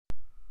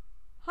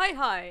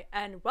Hi,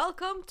 and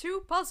welcome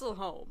to Puzzle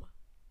Home.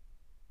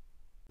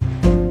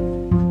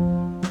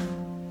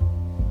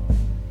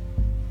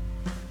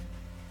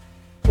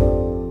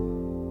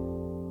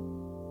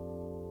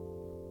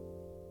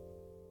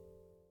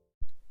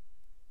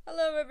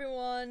 Hello,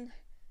 everyone.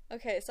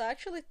 Okay, so I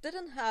actually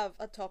didn't have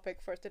a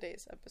topic for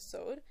today's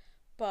episode,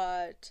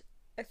 but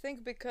I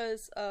think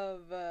because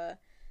of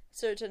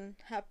certain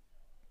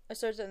a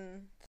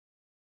certain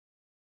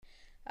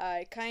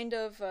I kind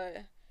of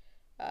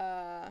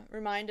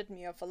reminded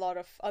me of a lot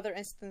of other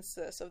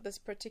instances of this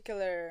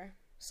particular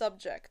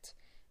subject,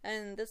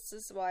 and this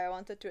is why I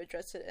wanted to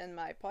address it in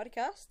my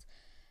podcast.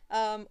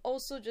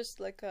 Also,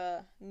 just like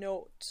a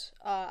note,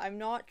 I'm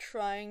not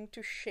trying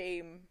to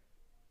shame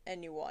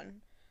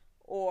anyone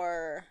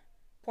or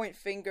point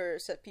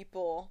fingers at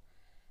people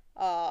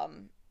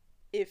um,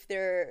 if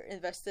they're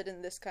invested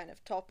in this kind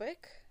of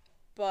topic,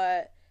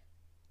 but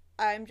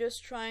I'm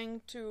just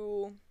trying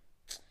to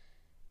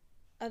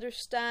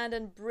understand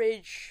and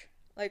bridge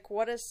like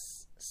what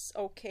is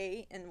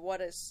okay and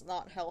what is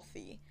not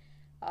healthy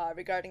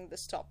regarding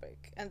this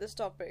topic. And this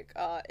topic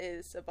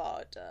is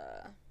about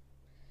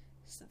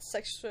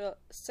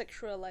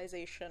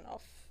sexualization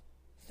of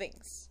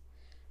things.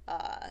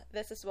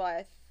 This is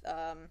why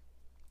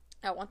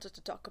I wanted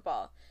to talk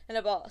about and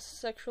about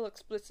sexual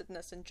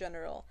explicitness in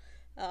general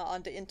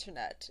on the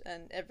internet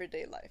and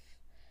everyday life.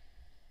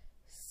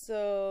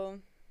 So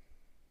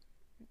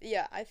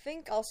yeah, I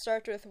think I'll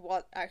start with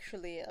what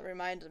actually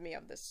reminded me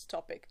of this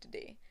topic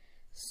today.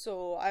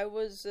 So I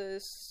was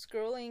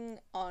scrolling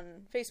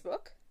on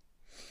Facebook,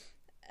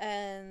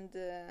 and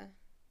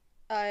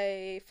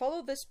I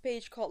follow this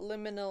page called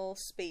Liminal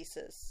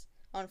Spaces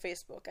on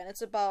Facebook, and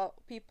it's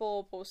about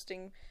people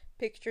posting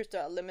pictures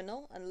that are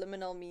liminal, and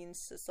liminal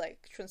means it's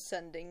like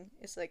transcending,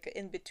 it's like an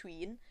in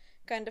between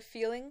kind of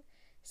feeling.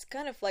 It's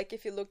kind of like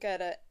if you look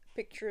at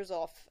pictures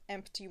of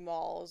empty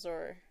malls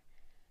or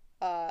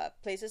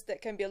places that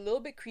can be a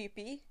little bit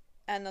creepy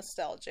and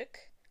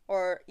nostalgic,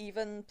 or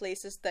even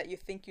places that you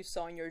think you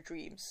saw in your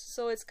dreams.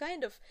 So it's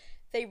kind of,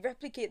 they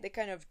replicate the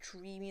kind of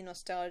dreamy,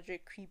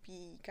 nostalgic,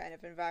 creepy kind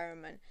of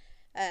environment.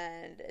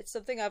 And it's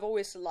something I've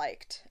always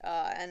liked,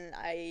 and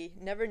I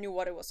never knew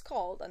what it was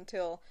called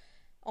until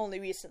only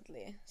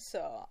recently.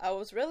 So I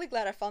was really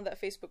glad I found that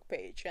Facebook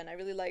page, and I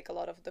really like a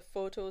lot of the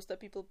photos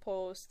that people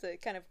post.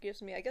 It kind of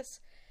gives me, I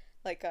guess,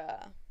 like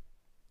a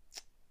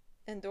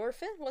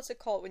endorphin. What's it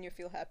called when you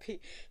feel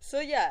happy? So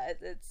yeah,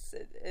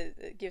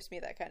 it gives me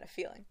that kind of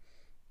feeling.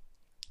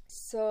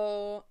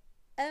 So,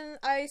 and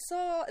I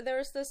saw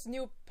there's this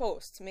new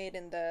post made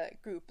in the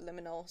group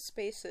Liminal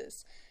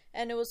Spaces,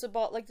 and it was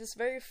about like this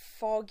very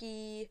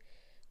foggy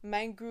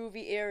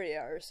mangrovey area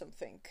or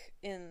something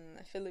in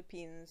the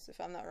Philippines,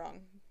 if I'm not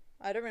wrong.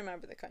 I don't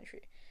remember the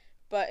country,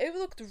 but it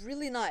looked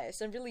really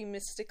nice and really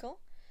mystical.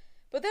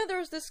 But then there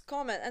was this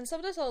comment, and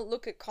sometimes I'll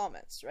look at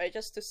comments, right,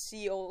 just to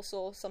see.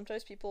 Also,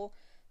 sometimes people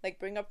like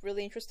bring up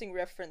really interesting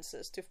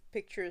references to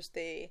pictures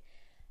the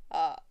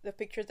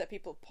pictures that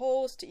people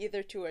post,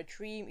 either to a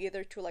dream,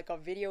 either to like a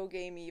video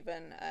game,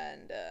 even.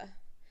 And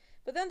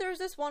but then there was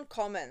this one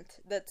comment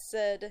that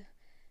said,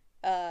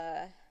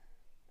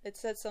 it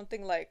said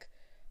something like,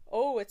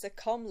 "Oh, it's a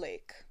cum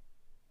lake,"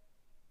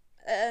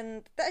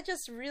 and that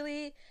just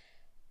really,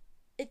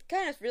 it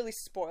kind of really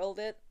spoiled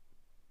it,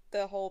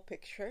 the whole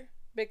picture,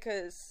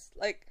 because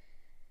like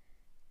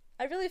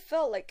I really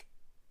felt like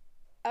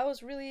I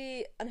was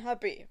really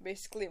unhappy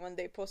basically when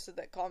they posted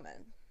that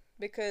comment,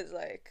 because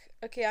like,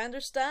 okay, I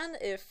understand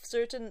if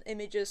certain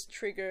images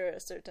trigger a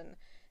certain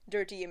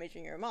dirty image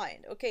in your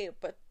mind, okay,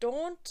 but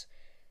don't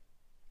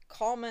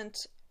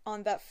comment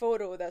on that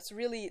photo that's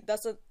really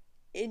doesn't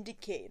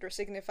indicate or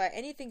signify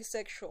anything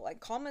sexual,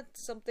 and comment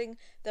something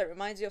that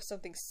reminds you of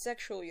something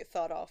sexual you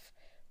thought of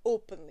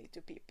openly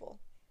to people,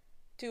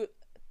 to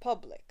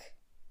public,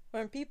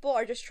 when people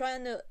are just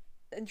trying to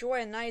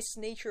enjoy a nice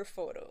nature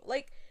photo.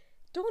 Like,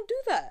 don't do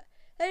that.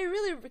 It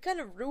really kind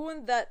of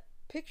ruined that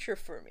picture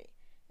for me.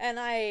 And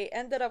I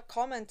ended up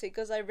commenting,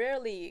 because I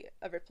rarely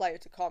reply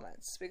to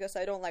comments, because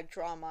I don't like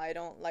drama. I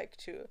don't like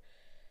to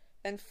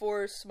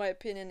enforce my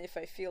opinion if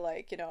I feel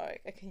like,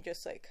 I can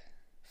just like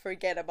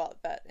forget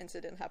about that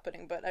incident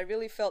happening. But I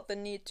really felt the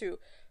need to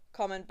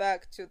comment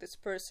back to this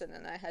person,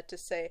 and I had to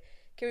say,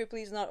 can we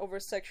please not over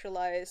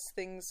sexualize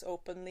things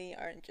openly,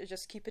 or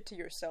just keep it to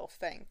yourself,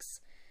 thanks.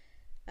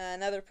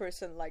 Another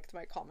person liked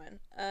my comment,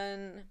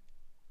 and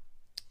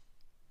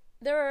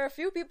there are a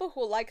few people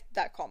who liked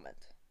that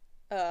comment.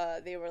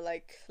 They were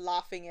like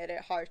laughing at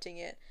it, hearting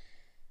it.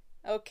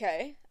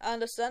 Okay,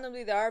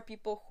 understandably, there are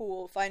people who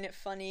will find it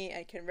funny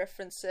and can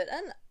reference it,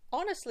 and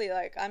honestly,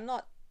 like, I'm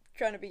not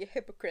trying to be a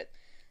hypocrite.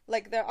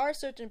 Like, there are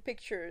certain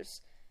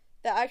pictures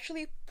that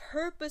actually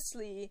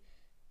posted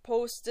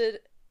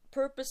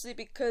purposely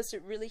because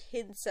it really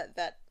hints at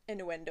that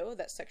innuendo,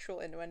 that sexual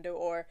innuendo,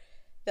 or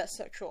that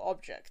sexual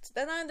object.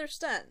 Then I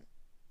understand.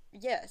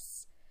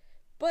 Yes.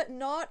 But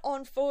not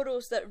on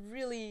photos that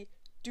really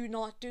do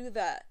not do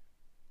that,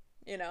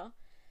 you know?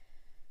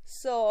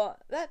 So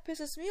that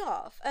pisses me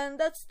off. And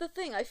that's the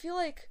thing. I feel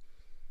like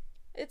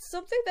It's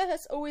something that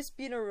has always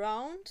been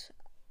around,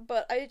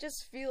 but I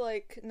just feel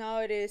like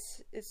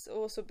nowadays it's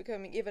also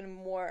becoming even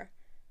more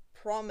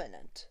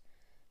prominent.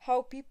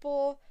 How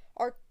people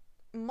are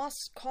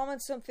must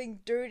comment something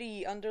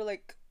dirty under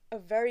like a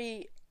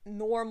very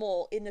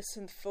normal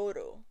innocent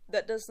photo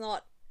that is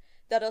not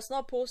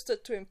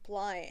posted to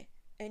imply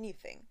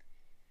anything.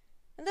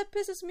 And that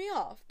pisses me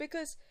off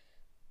because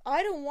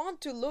I don't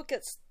want to look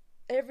at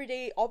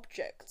everyday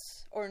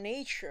objects or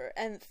nature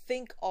and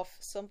think of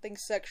something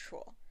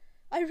sexual.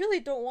 I really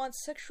don't want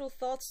sexual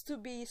thoughts to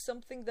be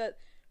something that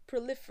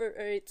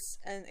proliferates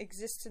and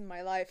exists in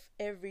my life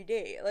every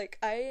day. Like,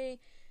 I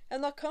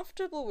am not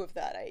comfortable with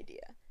that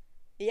idea.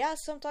 Yeah,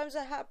 sometimes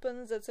it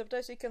happens and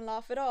sometimes you can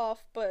laugh it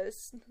off, but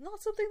it's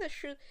not something that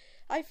should.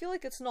 I feel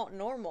like it's not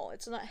normal.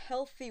 It's not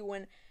healthy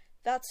when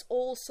that's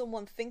all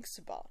someone thinks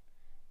about.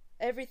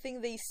 Everything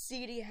they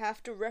see, they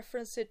have to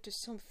reference it to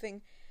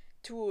something,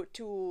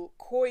 to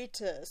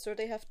coitus, or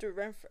they have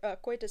to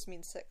coitus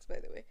means sex, by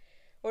the way,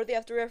 or they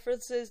have to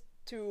reference it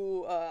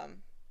to a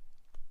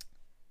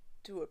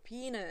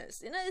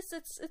penis. You know, it's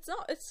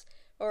not it's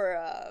or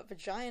a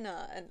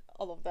vagina and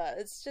all of that.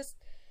 It's just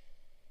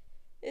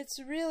it's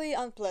really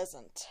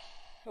unpleasant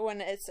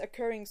when it's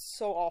occurring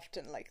so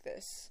often like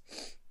this,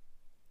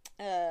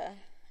 uh,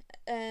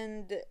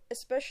 and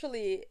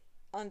especially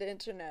on the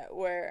internet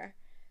where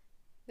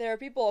there are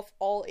people of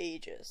all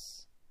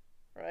ages,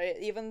 right?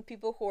 Even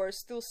people who are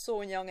still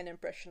so young and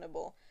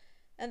impressionable.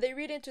 And they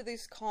read into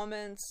these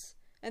comments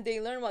and they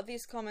learn what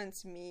these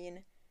comments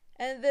mean.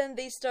 And then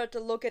they start to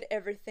look at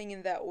everything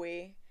in that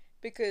way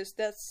because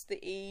that's the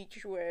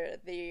age where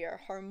they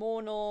are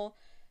hormonal.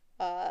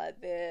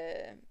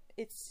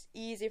 It's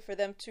easy for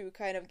them to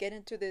kind of get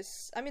into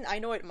this. I mean, I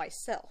know it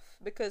myself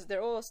because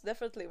there was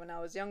definitely when I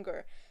was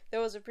younger, there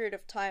was a period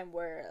of time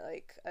where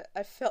like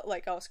I felt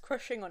like I was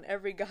crushing on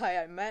every guy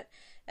I met,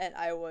 and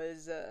I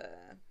was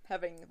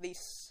having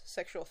these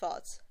sexual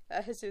thoughts,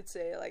 as you'd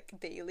say, like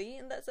daily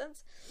in that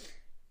sense.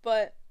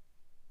 But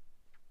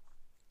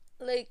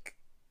like,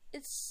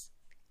 it's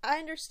I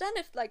understand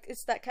if like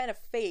it's that kind of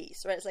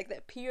phase, right? It's like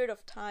that period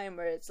of time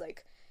where it's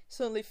like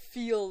suddenly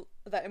feel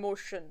that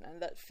emotion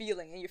and that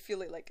feeling and you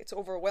feel it like it's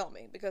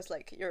overwhelming because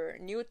like you're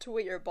new to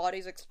it, your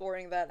body's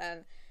exploring that,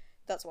 and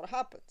that's what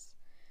happens.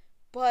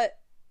 But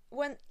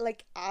when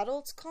like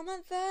adults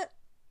comment that,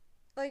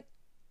 like,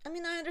 I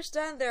mean, I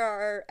understand there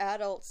are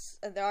adults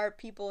and there are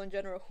people in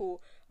general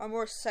who are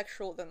more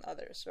sexual than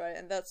others, right?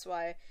 And that's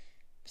why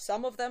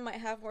some of them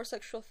might have more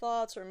sexual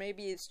thoughts, or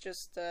maybe it's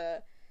just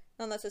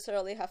not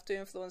necessarily have to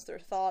influence their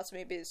thoughts.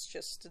 Maybe it's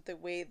just the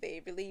way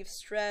they relieve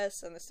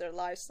stress and it's their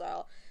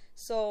lifestyle.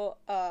 So,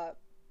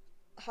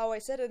 how I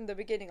said in the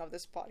beginning of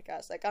this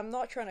podcast, like, I'm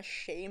not trying to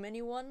shame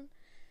anyone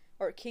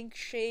or kink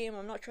shame.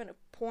 I'm not trying to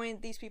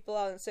point these people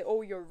out and say,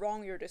 oh, you're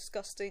wrong, you're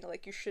disgusting,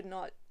 like, you should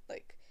not,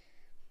 like,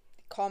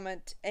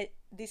 comment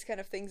these kind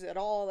of things at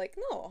all. Like,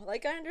 no,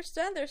 like, I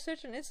understand there's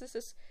certain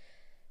instances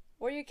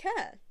where you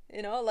can,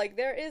 you know, like,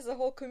 there is a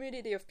whole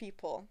community of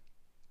people,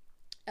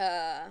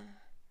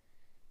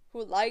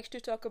 who like to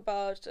talk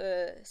about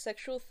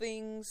sexual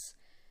things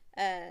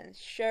and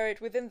share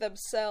it within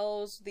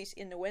themselves, these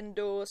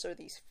innuendos or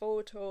these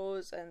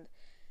photos, and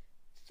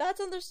that's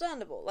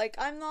understandable. Like,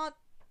 I'm not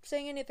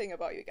saying anything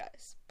about you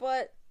guys,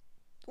 but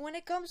when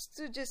it comes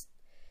to just,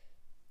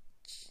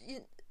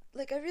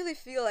 like, I really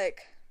feel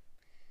like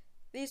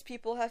these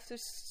people have to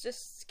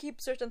just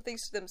keep certain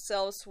things to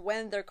themselves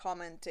when they're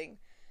commenting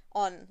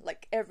on,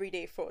 like,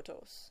 everyday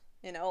photos,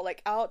 you know,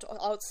 like,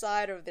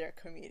 outside of their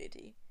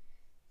community,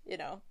 you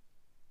know,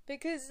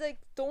 because, like,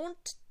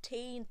 don't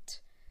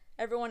taint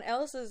everyone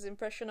else's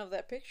impression of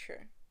that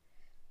picture.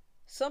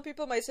 Some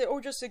people might say, oh,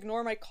 just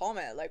ignore my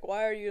comment, like,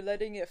 why are you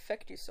letting it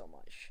affect you so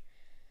much?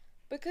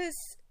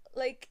 Because,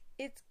 like,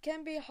 it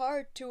can be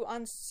hard to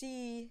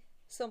unsee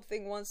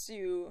something once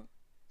you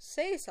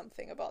say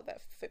something about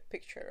that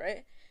picture,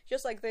 right?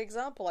 Just like the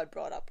example I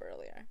brought up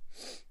earlier.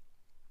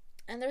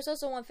 And there's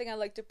also one thing I'd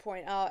like to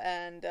point out,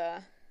 and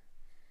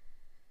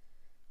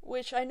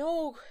which I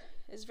know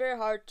is very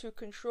hard to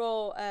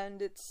control,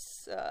 and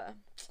it's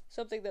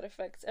something that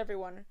affects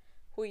everyone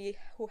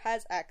who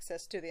has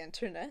access to the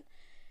internet,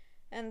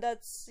 and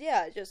that's,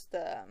 yeah, just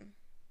the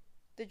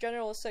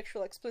general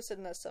sexual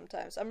explicitness.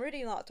 Sometimes I'm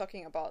really not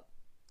talking about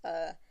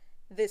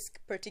this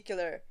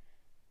particular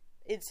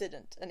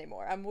incident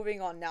anymore. I'm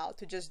moving on now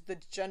to just the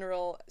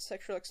general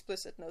sexual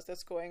explicitness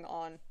that's going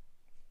on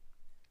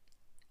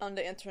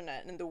the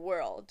internet, in the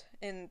world,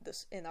 in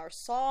our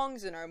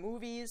songs, in our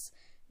movies,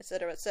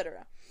 etc.,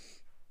 etc.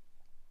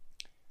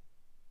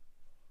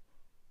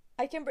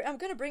 I'm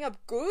gonna bring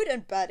up good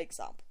and bad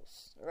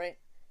examples, right?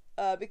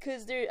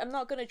 Because I'm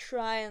not gonna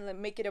try and like,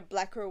 make it a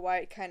black or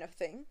white kind of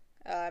thing.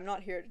 I'm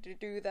not here to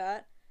do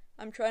that.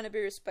 I'm trying to be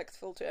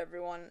respectful to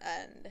everyone,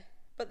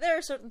 but there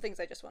are certain things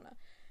I just want to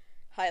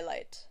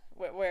highlight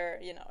where,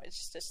 you know,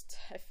 it's just,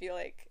 I feel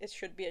like it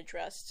should be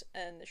addressed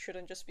and it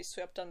shouldn't just be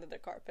swept under the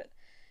carpet.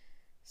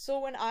 So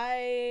when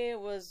I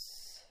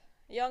was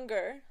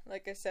younger,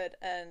 like I said,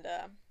 and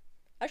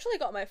actually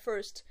got my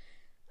first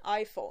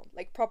iPhone,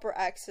 like proper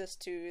access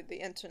to the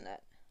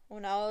internet.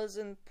 When I was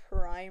in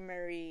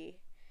primary,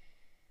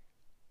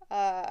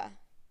 uh,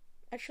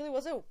 actually,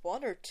 was it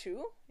one or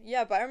two?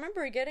 Yeah, but I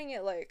remember getting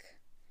it like,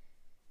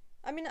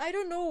 I mean, I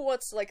don't know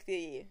what's like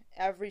the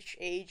average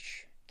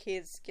age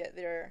kids get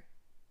their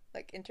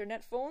like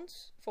internet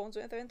phones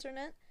with the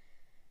internet.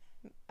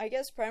 I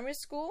guess primary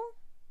school,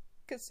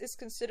 because it's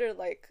considered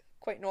like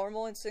quite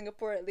normal in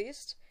Singapore at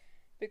least.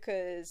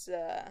 Because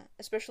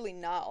especially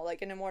now,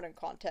 like in a modern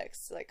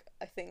context, like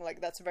I think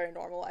like that's very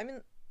normal. I mean,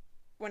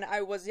 when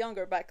I was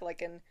younger, back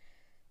like in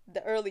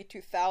the early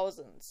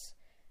 2000s,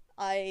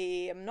 I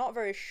am not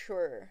very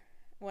sure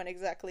when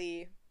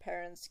exactly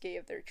parents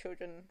gave their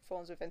children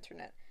phones with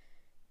internet.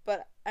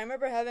 But I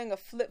remember having a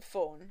flip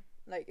phone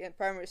like in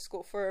primary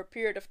school for a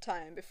period of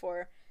time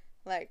before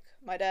like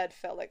my dad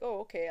felt like, oh,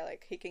 okay,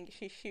 like he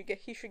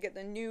should get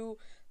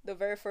the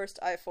very first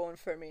iPhone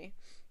for me.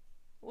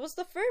 Was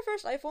the very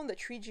first iPhone the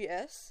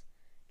 3GS?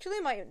 Actually,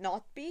 it might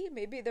not be.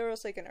 Maybe there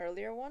was like an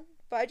earlier one.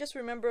 But I just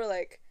remember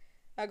like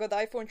I got the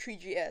iPhone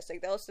 3GS.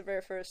 Like that was the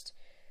very first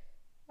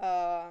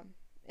uh,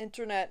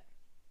 internet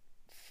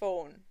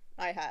phone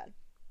I had.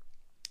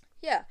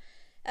 Yeah.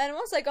 And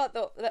once I got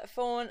that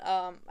phone,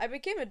 I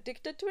became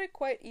addicted to it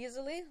quite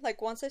easily.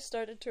 Like once I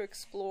started to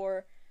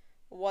explore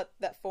what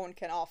that phone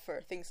can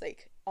offer, things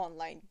like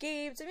online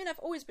games. I mean, I've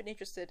always been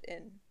interested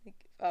in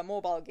like,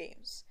 mobile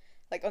games.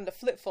 Like on the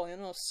flip phone,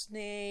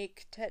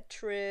 Snake,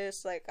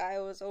 Tetris. Like I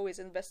was always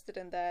invested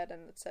in that,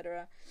 and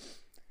etc.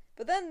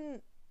 But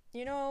then,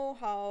 you know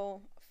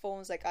how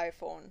phones like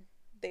iPhone,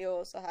 they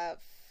also have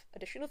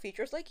additional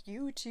features like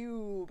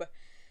YouTube,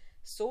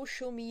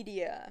 social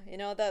media.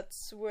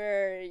 That's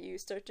where you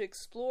start to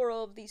explore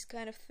all of these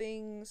kind of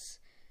things.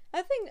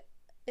 I think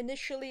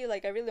initially,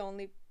 like, I really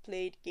only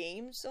played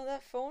games on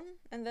that phone,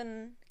 and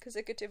then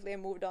consecutively I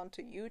moved on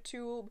to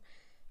YouTube,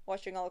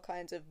 watching all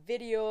kinds of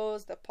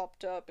videos that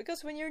popped up.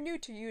 Because when you're new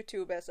to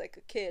YouTube as like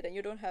a kid and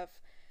you don't have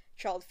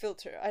child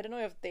filter, I don't know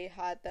if they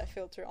had that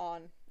filter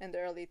on in the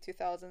early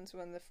 2000s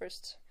when the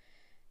first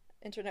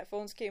internet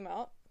phones came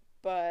out,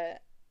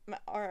 but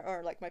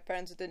or like my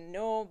parents didn't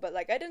know, but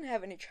like I didn't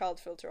have any child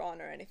filter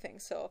on or anything,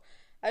 so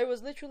I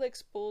was literally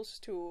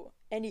exposed to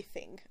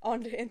anything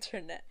on the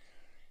internet.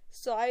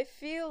 So I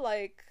feel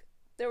like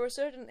there were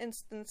certain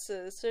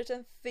instances,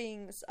 certain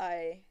things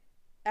I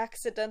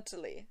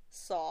accidentally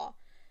saw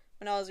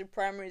when I was in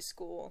primary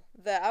school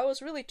that I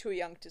was really too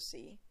young to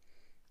see.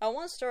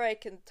 One story I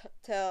can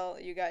tell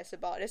you guys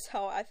about is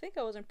how I think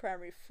I was in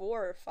primary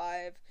 4 or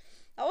 5.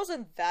 I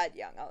wasn't that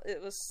young. I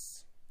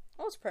was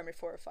primary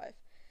 4 or 5.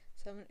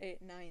 7,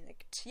 8, 9,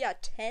 like, yeah,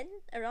 10?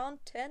 Around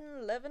 10,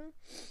 11?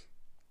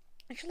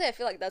 Actually, I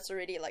feel like that's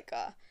already like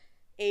a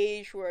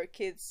age where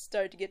kids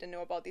start to get to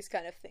know about these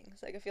kind of things.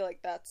 Like, I feel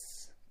like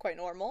that's quite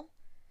normal.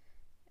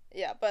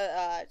 Yeah,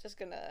 but just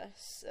gonna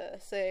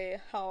say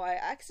how I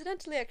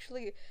accidentally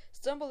actually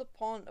stumbled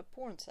upon a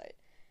porn site.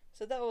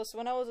 So that was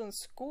when I was in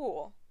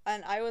school,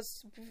 and I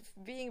was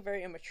being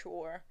very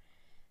immature,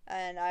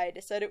 and I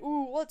decided,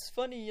 ooh, what's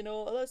funny,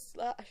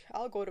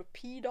 I'll go to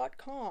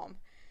p.com.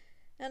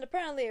 And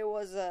apparently it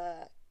was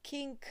a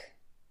kink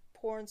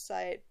porn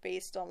site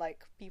based on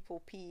like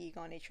people peeing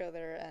on each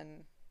other,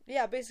 and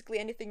yeah, basically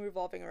anything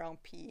revolving around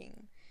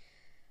peeing.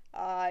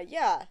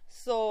 Yeah,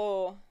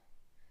 so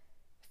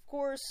of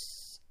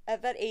course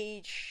at that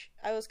age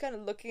I was kind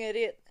of looking at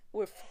it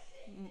with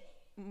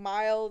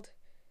mild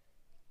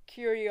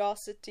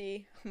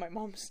curiosity. My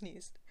mom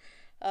sneezed.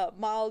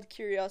 Mild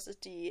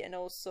curiosity and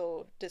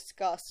also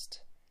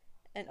disgust,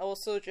 and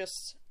also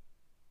just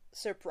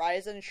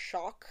surprise and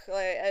shock.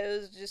 Like it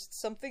was just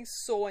something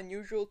so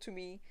unusual to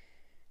me.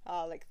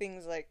 Like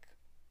things like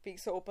being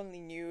so openly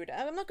nude.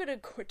 I'm not gonna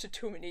go into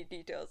too many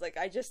details. Like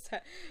I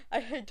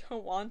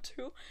don't want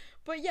to.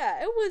 But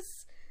yeah, it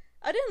was.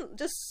 I didn't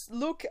just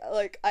look.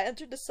 Like I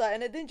entered the site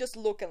and I didn't just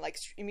look and like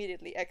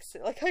immediately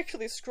exit. Like I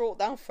actually scrolled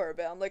down for a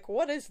bit. I'm like,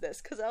 what is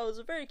this? Because I was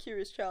a very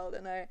curious child,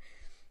 and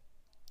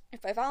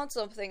if I found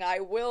something,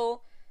 I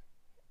will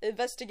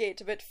investigate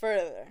a bit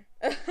further.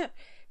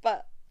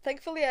 But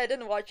thankfully, I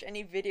didn't watch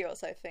any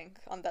videos, I think,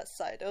 on that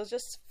site. It was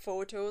just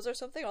photos or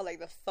something, or like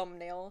the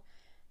thumbnail.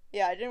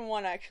 Yeah, I didn't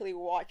want to actually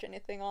watch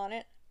anything on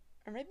it.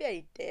 Or maybe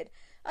I did.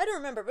 I don't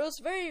remember, but it was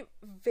a very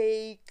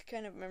vague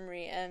kind of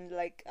memory, and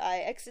like I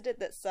exited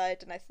that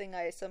site, and I think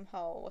I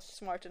somehow was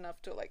smart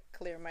enough to like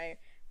clear my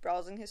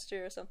browsing history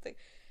or something.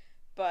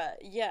 But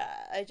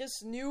yeah, I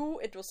just knew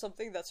it was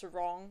something that's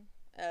wrong,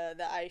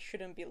 that I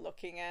shouldn't be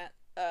looking at.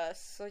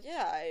 So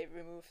yeah, I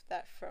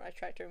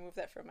tried to remove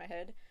that from my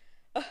head.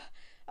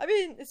 I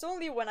mean, it's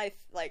only when I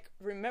like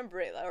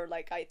remember it or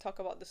like I talk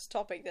about this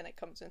topic then it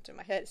comes into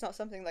my head. It's not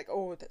something like,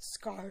 oh, that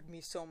scarred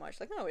me so much.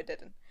 Like, no, it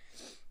didn't.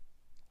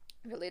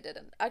 Really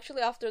didn't.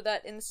 Actually, after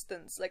that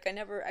instance, like I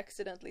never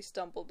accidentally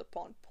stumbled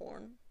upon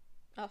porn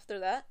after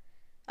that.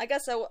 I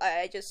guess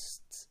I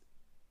just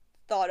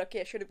thought,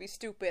 okay, I shouldn't be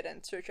stupid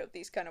and search up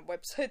these kind of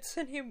websites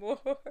anymore.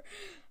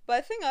 But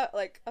I think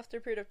like after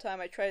a period of time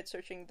I tried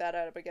searching that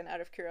up again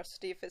out of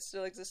curiosity if it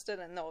still existed,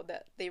 and no,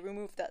 that they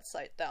removed that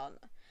site down.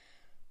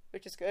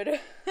 which is good.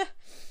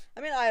 I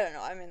mean, I don't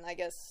know. I mean, I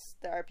guess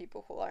there are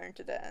people who are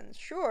into that, and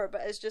sure,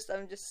 but it's just,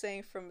 I'm just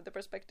saying from the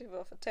perspective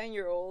of a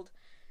 10-year-old,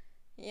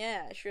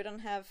 yeah, I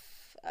shouldn't have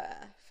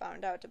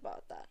found out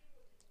about that.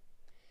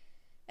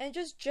 And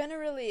just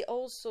generally,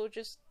 also,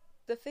 just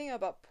the thing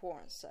about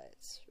porn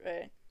sites,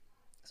 right?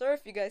 Sorry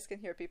if you guys can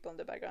hear people in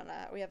the background.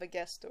 We have a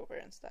guest over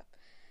and stuff.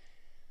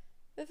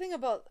 The thing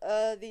about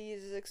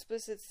these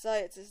explicit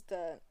sites is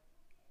that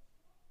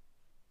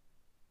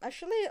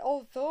actually,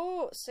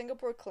 although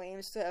Singapore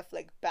claims to have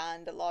like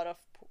banned a lot of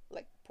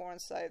like porn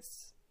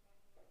sites,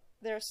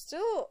 there's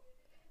still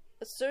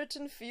a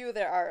certain few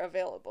that are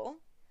available.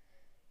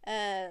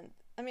 And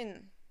I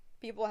mean,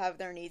 people have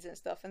their needs and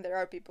stuff, and there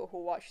are people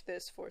who watch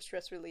this for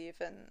stress relief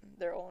and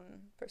their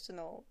own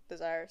personal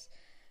desires.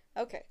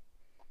 Okay.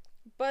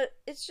 But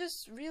it's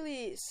just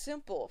really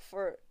simple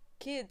for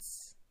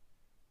kids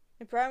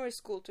in primary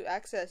school to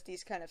access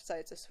these kind of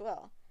sites as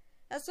well.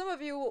 And some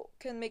of you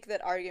can make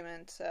that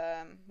argument,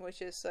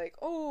 which is like,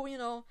 oh, you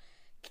know,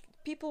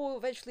 people will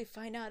eventually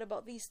find out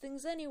about these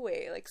things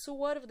anyway. Like, so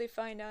what if they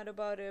find out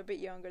about it a bit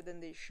younger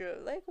than they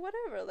should? Like,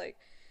 whatever. Like,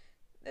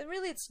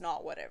 really, it's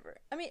not whatever.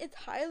 I mean, it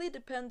highly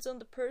depends on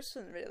the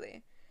person,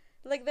 really.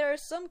 Like, there are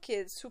some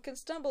kids who can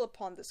stumble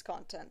upon this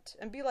content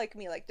and be like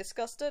me, like,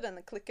 disgusted and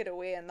then click it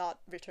away and not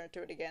return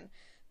to it again.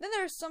 Then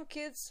there are some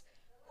kids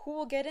who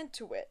will get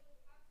into it.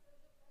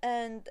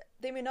 And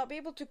they may not be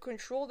able to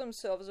control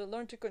themselves or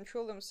learn to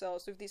control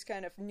themselves with these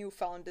kind of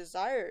newfound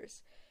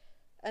desires.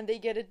 And they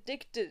get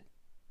addicted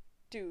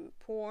to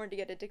porn, they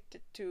get addicted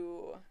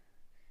to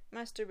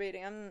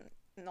masturbating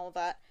and all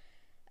that.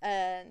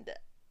 And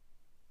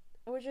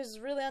which is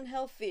really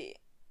unhealthy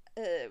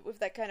with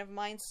that kind of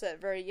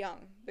mindset very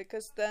young.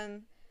 Because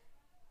then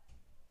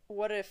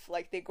what if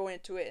like they go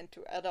into it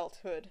into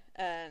adulthood,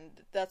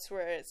 and that's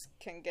where it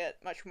can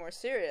get much more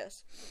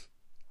serious.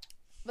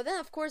 But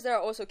then, of course, there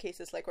are also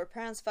cases like where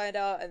parents find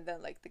out, and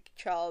then like the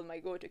child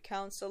might go to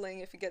counseling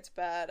if it gets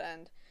bad,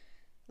 and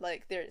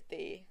like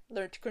they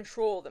learn to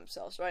control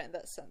themselves, right? In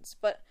that sense.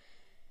 But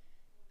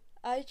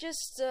I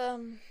just,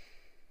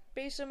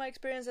 based on my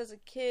experience as a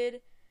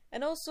kid,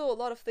 and also a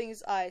lot of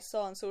things I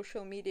saw on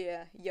social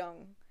media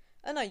young,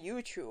 and on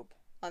YouTube,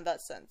 on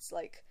that sense,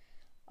 like,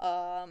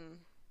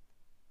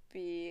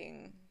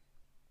 being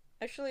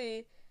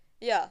actually.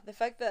 Yeah, the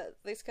fact that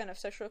this kind of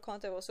sexual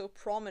content was so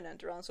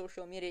prominent around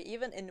social media,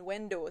 even in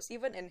windows,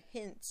 even in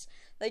hints,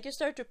 like you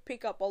start to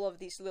pick up all of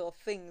these little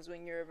things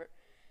when you're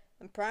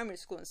in primary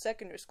school and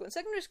secondary school. And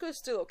secondary school is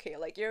still okay,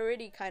 like you're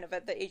already kind of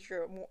at the age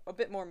you're a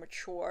bit more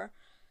mature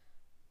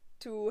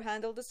to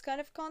handle this kind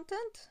of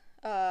content.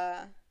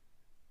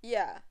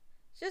 Yeah,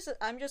 just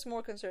I'm just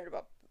more concerned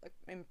about like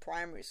in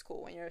primary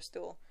school when you're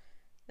still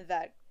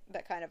that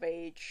kind of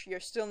age. You're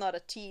still not a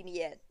teen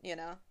yet, you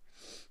know.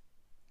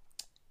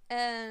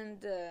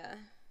 And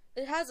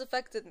it has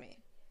affected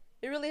me.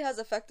 It really has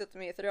affected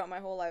me throughout my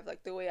whole life,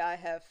 like the way I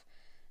have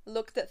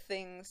looked at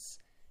things.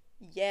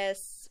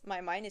 Yes,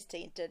 my mind is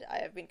tainted. I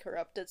have been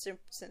corrupted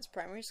since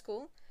primary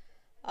school.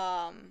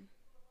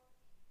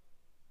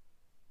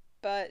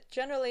 But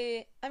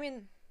generally, I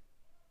mean,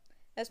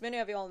 as many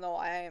of you all know,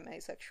 I am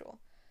asexual.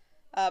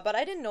 But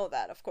I didn't know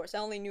that, of course. I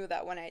only knew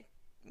that when I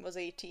was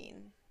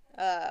 18.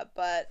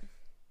 But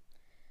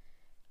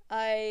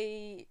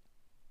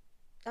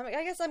I mean,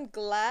 I guess I'm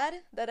glad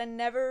that I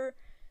never,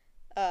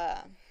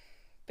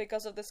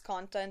 because of this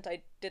content,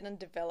 I didn't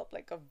develop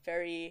like a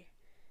very,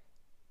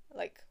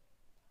 like,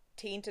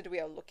 tainted way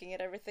of looking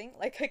at everything.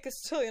 Like, I could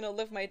still, you know,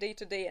 live my day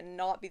to day and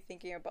not be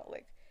thinking about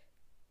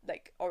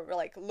or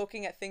like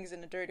looking at things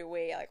in a dirty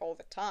way like all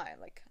the time.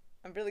 Like,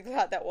 I'm really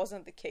glad that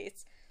wasn't the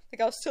case.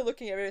 Like, I was still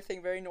looking at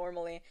everything very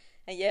normally.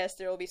 And yes,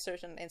 there will be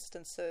certain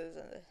instances,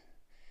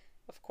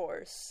 of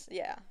course,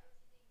 yeah,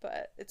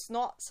 but it's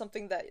not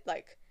something that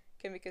like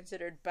can be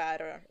considered bad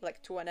or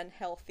like to an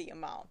unhealthy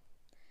amount.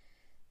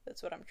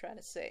 That's what I'm trying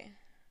to say.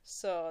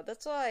 So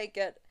that's why I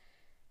get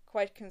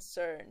quite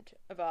concerned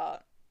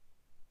about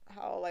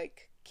how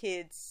like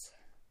kids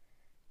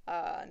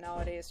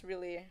nowadays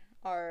really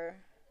are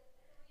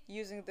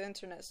using the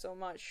internet so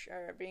much,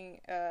 are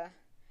being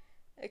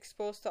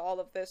exposed to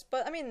all of this.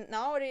 But I mean,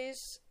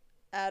 nowadays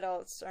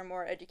adults are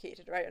more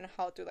educated, right, on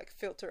how to like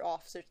filter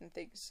off certain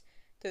things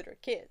to their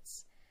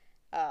kids.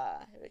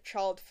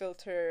 Child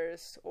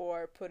filters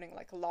or putting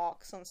like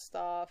locks on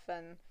stuff,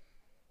 and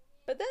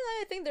but then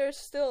I think there's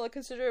still a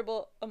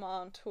considerable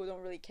amount who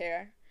don't really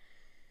care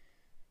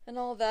and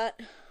all that.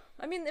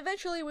 I mean,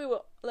 eventually we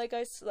will, like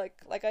I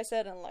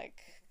said, and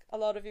like a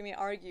lot of you may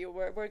argue,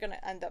 we're gonna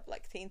end up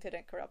like tainted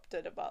and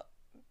corrupted about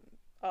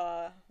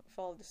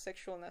all the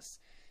sexualness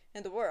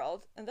in the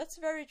world, and that's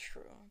very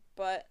true.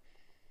 But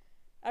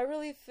I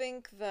really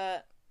think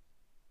that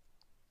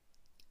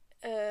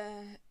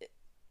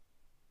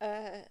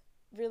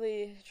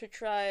really should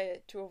try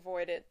to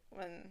avoid it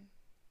when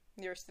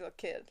you're still a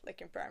kid,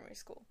 like in primary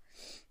school.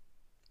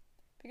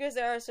 Because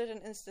there are certain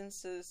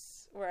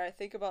instances where I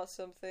think about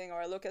something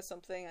or I look at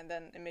something and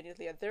then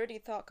immediately a dirty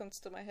thought comes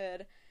to my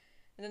head,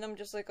 and then I'm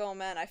just like, oh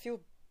man, I feel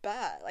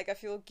bad. Like, I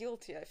feel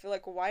guilty. I feel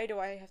like, why do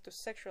I have to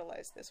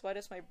sexualize this? Why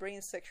does my brain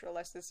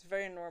sexualize this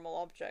very normal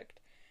object?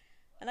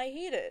 And I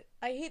hate it.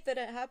 I hate that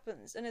it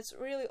happens. And it's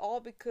really all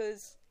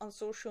because on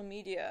social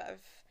media,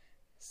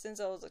 since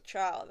I was a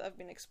child, I've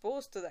been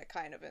exposed to that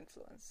kind of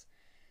influence.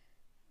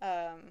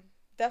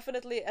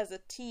 Definitely as a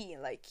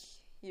teen, like,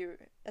 you,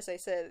 as I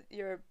said,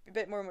 you're a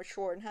bit more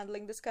mature in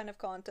handling this kind of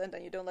content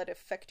and you don't let it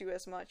affect you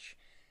as much.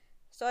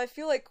 So I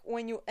feel like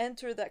when you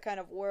enter that kind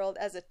of world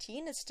as a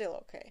teen, it's still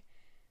okay.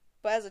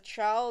 But as a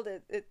child,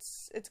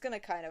 it's gonna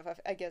kind of,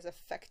 I guess,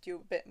 affect you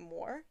a bit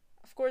more.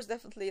 Of course,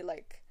 definitely,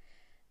 like,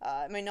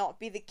 it may not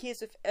be the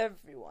case with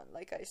everyone,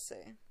 like I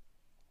say.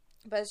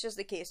 But it's just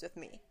the case with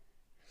me.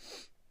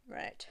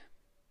 Right.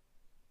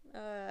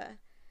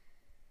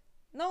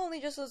 Not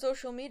only just on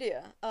social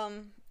media,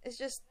 it's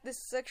just this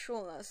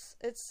sexualness.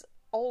 It's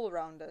all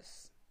around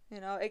us.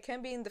 You know, it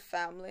can be in the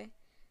family.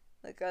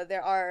 Like,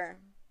 there are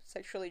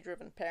sexually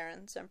driven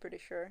parents, I'm pretty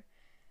sure.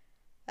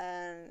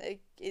 And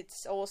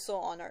it's also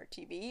on our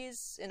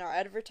TVs, in our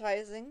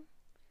advertising,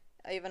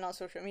 even on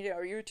social media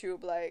or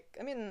YouTube. Like,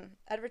 I mean,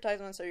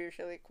 advertisements are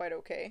usually quite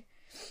okay.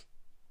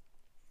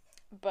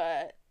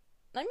 But,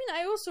 I mean,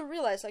 I also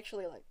realize,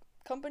 actually, like,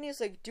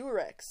 companies like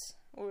Durex,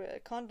 or a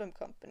condom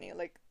company,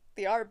 like,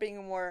 they are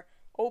being more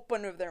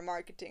open with their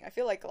marketing. I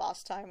feel like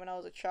last time when I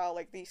was a child,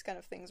 like, these kind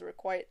of things were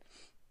quite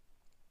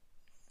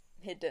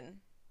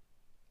hidden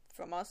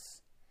from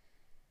us.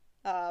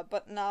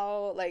 But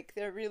now, like,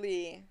 they're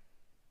really...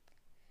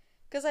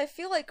 Because I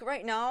feel like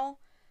right now,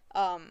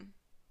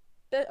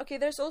 okay,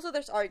 there's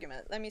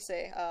argument, let me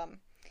say,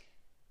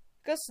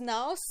 because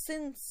now,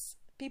 since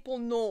people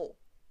know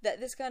that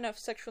this kind of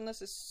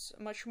sexualness is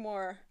much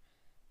more,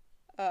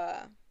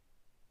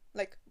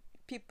 like,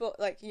 people,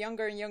 like,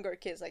 younger and younger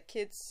kids, like,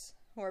 kids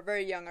who are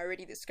very young are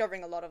already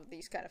discovering a lot of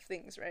these kind of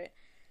things, right?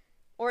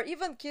 Or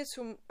even kids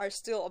who are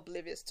still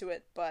oblivious to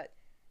it, but,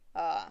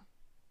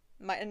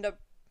 might end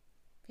up,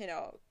 you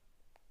know,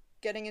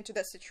 getting into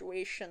that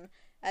situation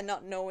and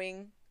not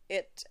knowing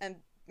it, and,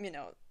 you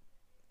know,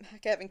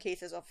 having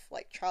cases of,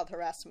 like, child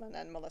harassment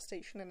and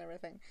molestation and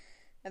everything,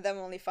 and them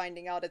only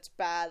finding out it's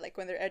bad, like,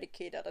 when they're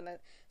educated. And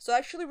so I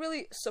actually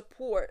really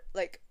support,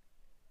 like,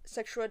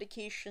 sexual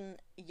education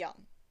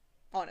young,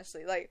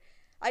 honestly. Like,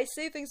 I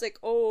say things like,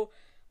 oh,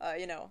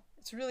 you know,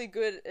 it's really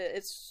good,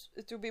 it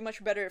would be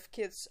much better if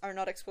kids are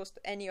not exposed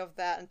to any of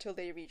that until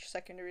they reach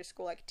secondary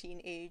school, like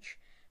teen age,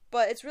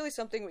 but it's really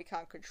something we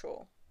can't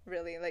control,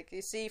 really. Like,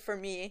 you see, for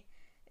me,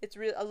 it's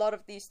really a lot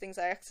of these things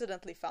I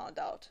accidentally found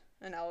out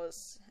and I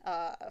was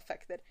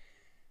affected.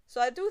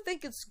 So I do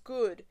think it's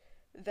good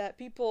that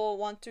people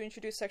want to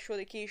introduce sexual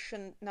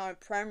education now in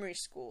primary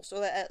school,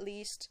 so that at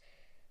least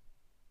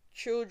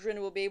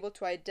children will be able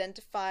to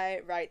identify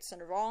rights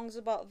and wrongs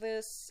about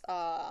this,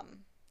 not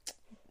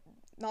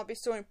be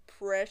so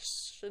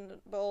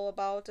impressionable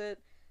about it,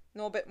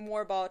 know a bit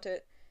more about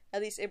it,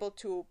 at least able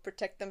to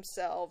protect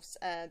themselves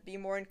and be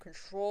more in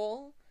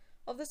control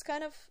of this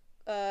kind of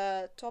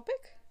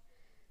topic.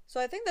 So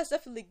I think that's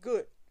definitely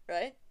good,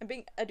 right? And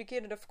being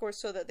educated, of course,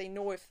 so that they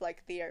know if,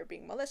 like, they are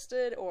being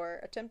molested or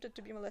attempted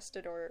to be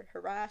molested or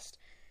harassed.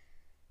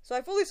 So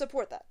I fully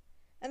support that.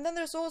 And then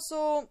there's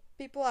also,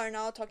 people are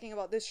now talking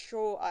about this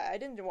show, I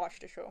didn't watch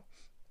the show,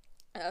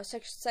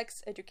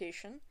 sex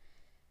education.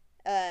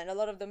 And a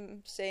lot of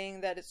them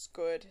saying that it's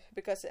good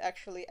because it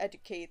actually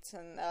educates,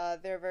 and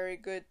there are very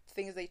good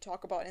things they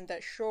talk about in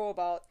that show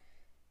about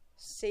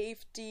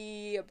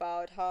safety,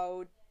 about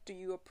how do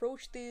you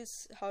approach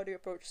this, how do you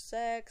approach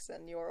sex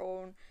and your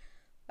own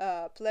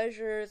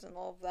pleasures and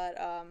all of that.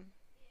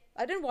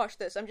 I didn't watch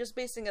this, I'm just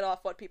basing it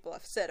off what people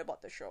have said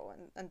about the show,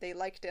 and they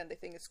liked it and they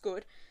think it's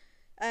good.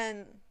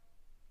 And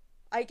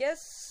I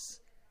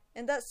guess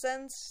in that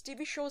sense,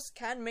 TV shows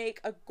can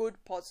make a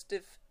good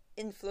positive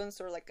influence,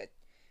 or like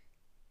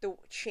the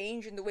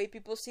change in the way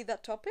people see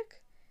that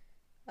topic.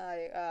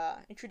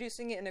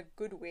 Introducing it in a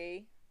good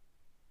way,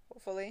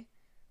 hopefully,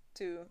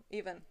 to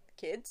even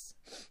kids.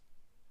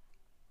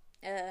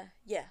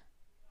 Yeah.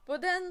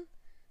 But then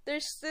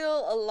there's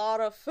still a lot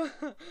of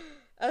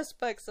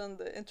aspects on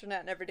the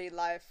internet and everyday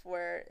life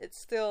where it's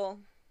still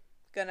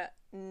gonna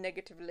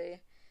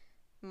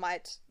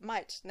might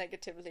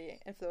negatively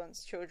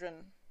influence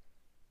children.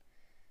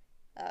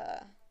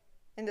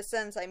 In the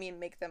sense, I mean,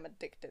 make them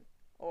addicted,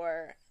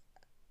 or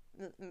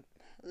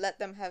let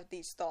them have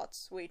these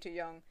thoughts way too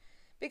young.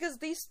 Because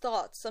these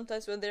thoughts,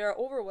 sometimes when they are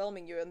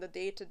overwhelming you in the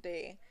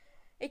day-to-day,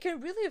 it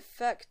can really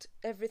affect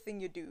everything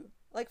you do.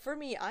 Like, for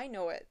me, I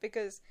know it,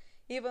 because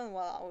even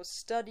while I was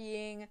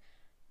studying,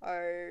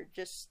 or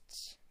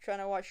just trying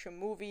to watch a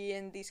movie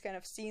and these kind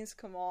of scenes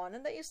come on,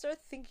 and then you start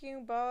thinking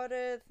about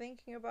it,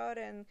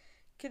 and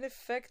can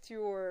affect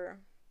your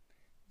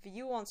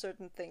view on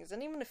certain things,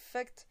 and even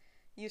affect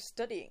you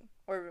studying,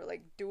 or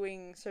like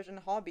doing certain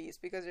hobbies,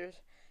 because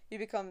you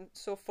become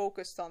so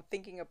focused on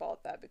thinking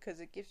about that, because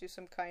it gives you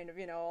some kind of,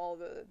 you know, all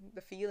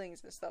the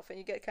feelings and stuff, and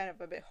you get kind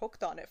of a bit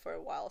hooked on it for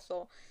a while.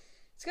 So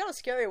it's kind of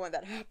scary when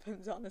that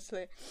happens,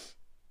 honestly,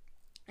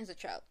 as a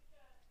child,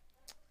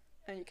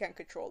 and you can't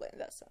control it in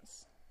that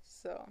sense.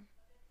 So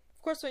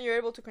Of course, when you're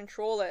able to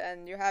control it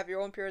and you have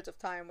your own periods of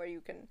time where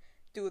you can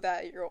do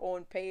that at your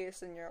own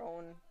pace and your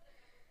own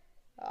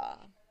uh,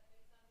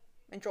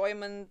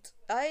 enjoyment.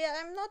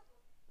 I'm not.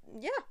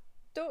 Yeah,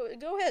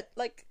 go ahead.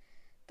 Like,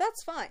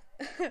 that's fine.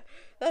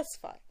 That's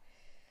fine.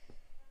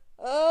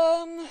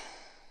 Um.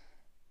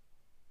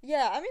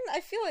 Yeah, I mean,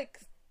 I feel like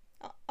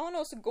I want to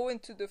also go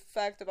into the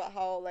fact about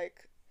how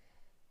like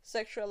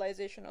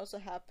sexualization also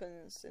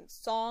happens in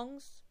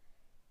songs,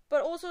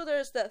 but also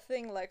there's that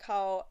thing like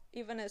how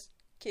even as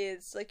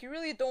kids, like you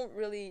really don't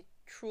really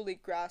truly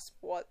grasp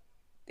what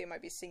they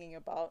might be singing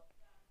about,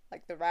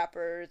 like the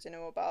rappers,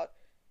 about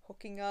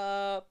hooking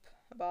up,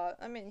 about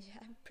I mean, yeah,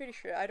 I'm pretty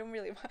sure I don't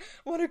really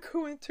want to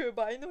go into it,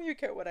 but I know you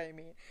get what I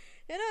mean.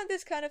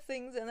 This kind of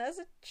things. And as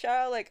a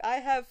child, like I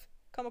have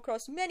come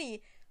across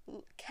many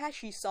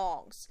catchy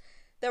songs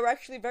that were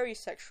actually very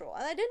sexual,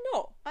 and I didn't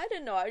know.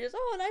 I just,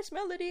 oh, nice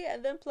melody,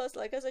 and then plus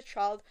like as a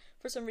child,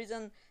 for some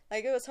reason,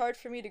 like it was hard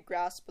for me to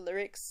grasp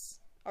lyrics,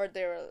 or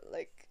they were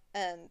like,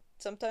 and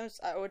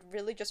sometimes I would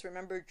really just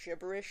remember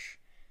gibberish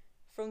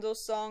from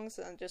those songs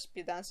and just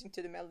be dancing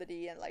to the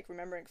melody and like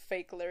remembering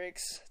fake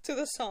lyrics to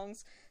the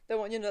songs. Then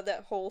when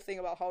that whole thing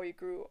about how you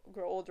grow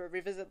older,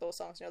 revisit those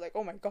songs, and you're like,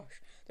 oh my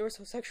gosh, they were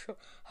so sexual.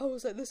 How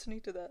was I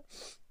listening to that?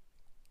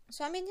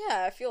 So I mean,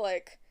 yeah, I feel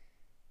like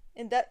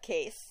in that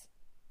case,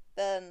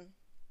 then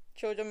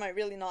children might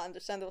really not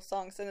understand those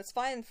songs, and it's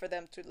fine for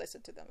them to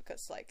listen to them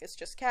because like it's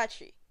just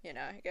catchy, you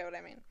get what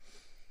I mean?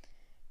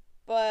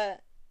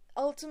 But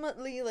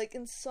ultimately, like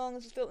in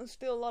songs,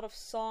 still a lot of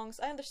songs.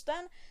 I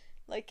understand,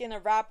 like in a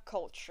rap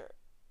culture,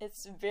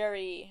 it's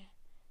very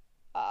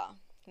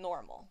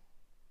normal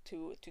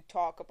to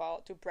talk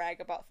about, to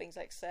brag about things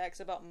like sex,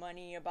 about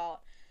money,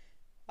 about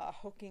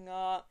hooking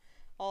up,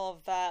 all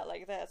of that.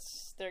 Like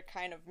that's their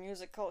kind of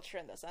music culture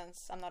in the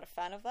sense. I'm not a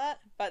fan of that,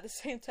 but at the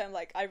same time,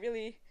 like I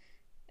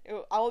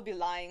would be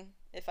lying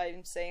if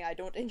I'm saying I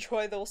don't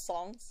enjoy those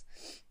songs,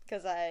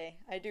 because I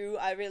do.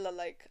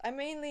 I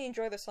mainly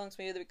enjoy the songs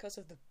mainly because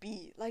of the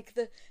beat. Like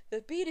the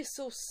beat is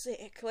so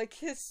sick.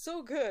 Like it's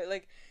so good.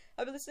 Like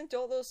I've been listening to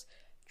all those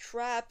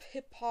trap,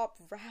 hip hop,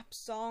 rap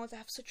songs that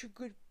have such a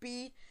good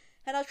beat,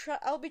 and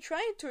I'll be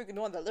trying to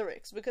ignore the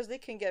lyrics because they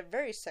can get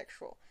very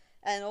sexual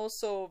and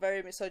also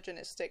very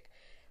misogynistic.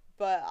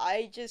 But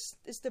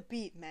it's the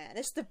beat, man.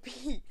 It's the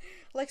beat.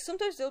 Like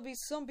sometimes there'll be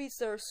some beats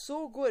that are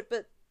so good,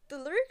 but the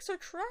lyrics are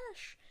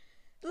trash.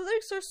 The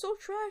lyrics are so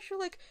trash. You're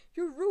like,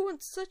 you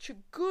ruined such a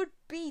good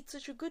beat,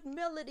 such a good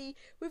melody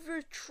with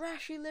your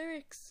trashy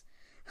lyrics.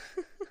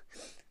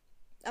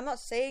 I'm not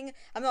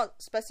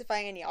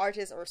specifying any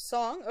artist or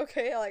song,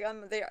 okay? Like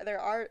there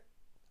are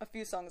a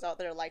few songs out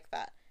there like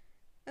that.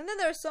 And then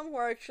there are some who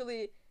are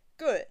actually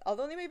good.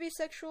 Although they may be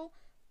sexual,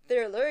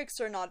 their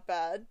lyrics are not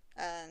bad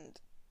and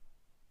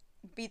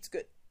beats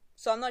good.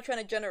 So I'm not trying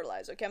to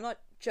generalize, okay? I'm not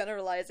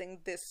generalizing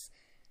this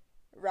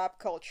rap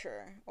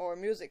culture or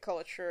music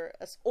culture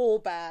as all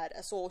bad,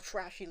 as all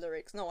trashy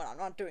lyrics. No, I'm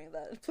not doing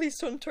that. Please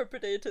don't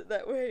interpret it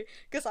that way,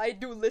 because I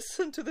do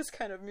listen to this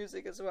kind of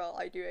music as well.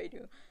 I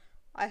do.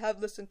 I have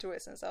listened to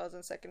it since I was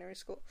in secondary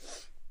school.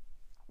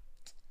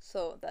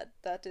 So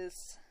that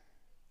is,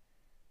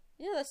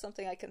 yeah, that's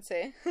something I can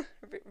say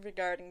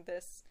regarding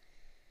this.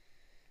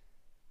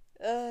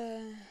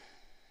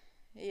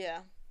 Yeah.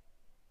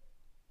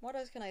 What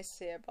else can I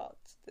say about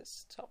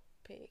this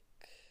topic?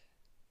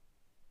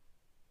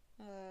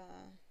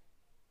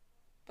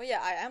 But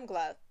yeah, I am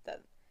glad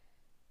that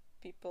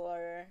people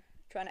are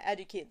trying to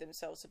educate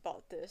themselves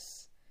about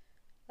this.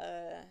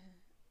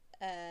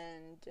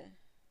 And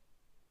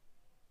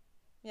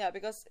yeah,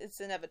 because it's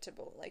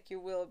inevitable. Like you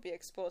will be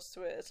exposed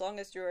to it as long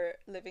as you're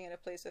living in a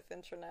place with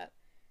internet,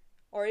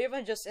 or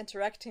even just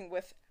interacting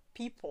with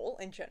people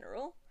in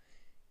general.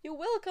 You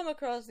will come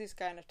across these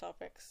kind of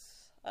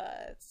topics.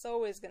 It's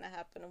always gonna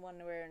happen one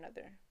way or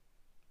another.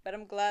 But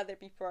I'm glad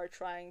that people are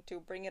trying to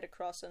bring it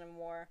across in a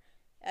more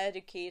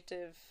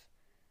educative,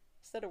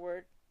 is that a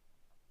word?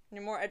 In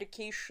a more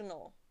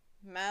educational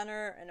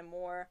manner, and a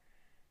more,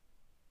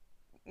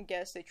 I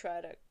guess they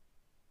try to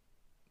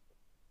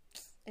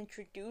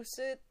introduce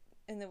it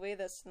in a way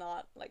that's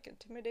not like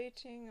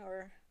intimidating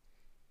or,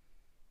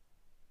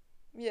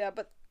 yeah,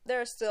 but there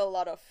are still a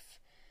lot of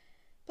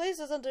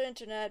places on the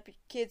internet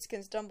kids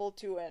can stumble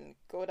to and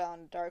go down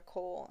a dark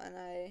hole, and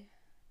I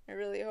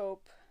really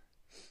hope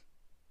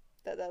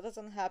that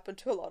doesn't happen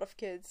to a lot of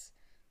kids.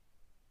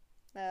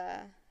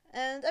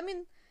 And I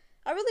mean,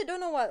 I really don't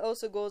know what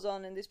also goes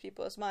on in these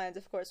people's minds,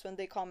 of course, when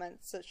they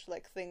comment such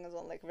like things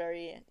on like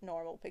very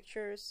normal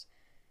pictures.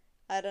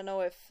 I don't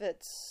know if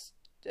it's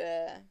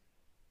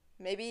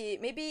maybe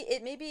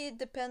it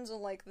depends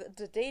on like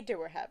the day they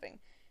were having.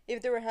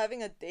 If they were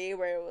having a day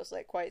where it was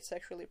like quite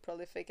sexually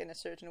prolific in a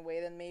certain way,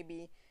 then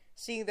maybe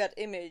seeing that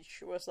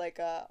image was like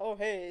oh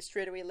hey,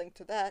 straight away linked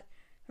to that.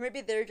 Or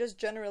maybe they're just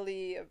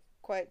generally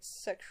quite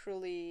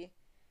sexually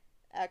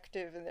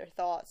active in their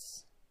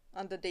thoughts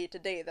on the day to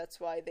day. That's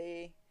why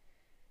they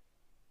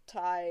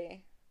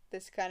tie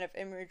this kind of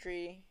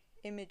imagery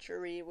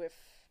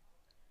with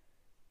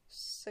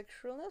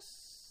sexual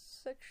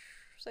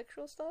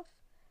stuff.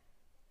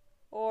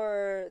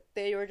 or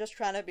they were just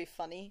trying to be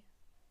funny.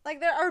 Like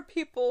there are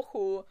people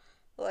who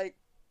like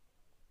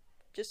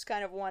just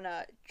kind of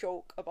wanna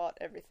joke about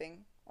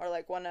everything, or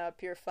like wanna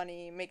appear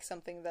funny, make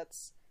something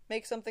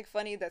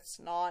funny that's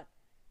not,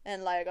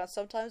 and like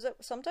sometimes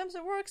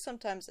it works,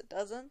 sometimes it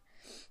doesn't.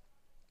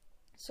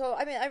 So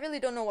I mean, I really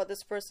don't know what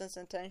this person's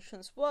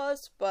intentions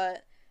was,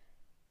 but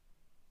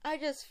I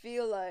just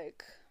feel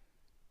like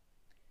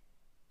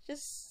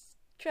just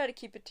try to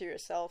keep it to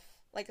yourself.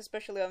 Like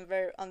especially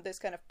on this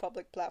kind of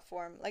public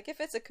platform. Like if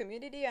it's a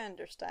community, I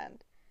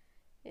understand,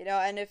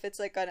 and if it's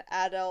like an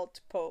adult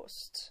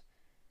post,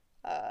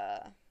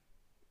 uh,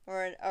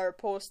 or a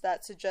post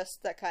that suggests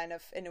that kind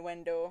of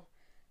innuendo,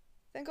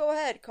 then go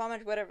ahead,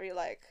 comment whatever you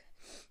like.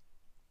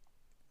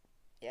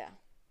 Yeah,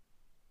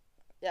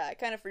 yeah. I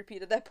kind of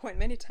repeated that point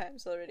many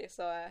times already,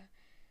 so I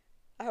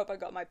hope I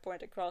got my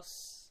point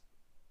across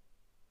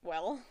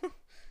well.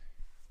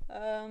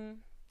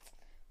 um,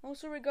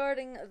 Also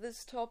regarding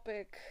this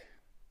topic,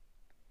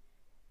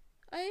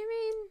 I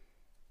mean,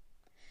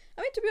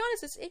 to be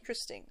honest, it's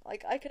interesting.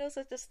 Like, I could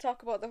also just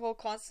talk about the whole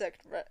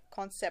concept.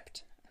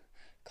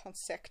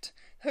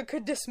 Oh,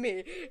 goodness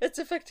me, it's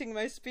affecting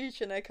my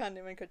speech, and I can't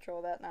even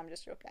control that. No, I'm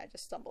just joking. I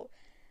just stumbled.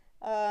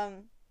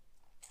 Um,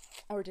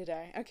 or did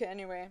I? Okay.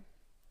 Anyway,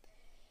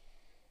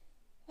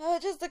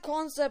 just the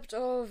concept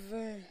of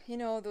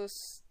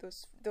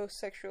those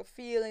sexual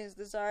feelings,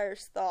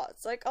 desires,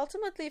 thoughts. Like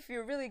ultimately, if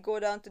you really go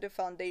down to the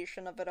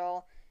foundation of it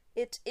all,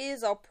 it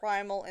is our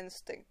primal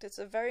instinct. It's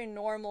a very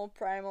normal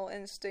primal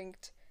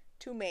instinct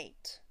to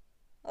mate.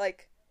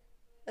 Like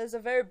there's a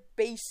very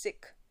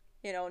basic,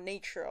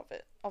 nature of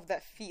it, of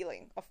that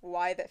feeling, of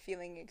why that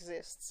feeling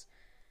exists.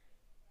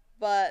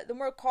 But the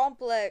more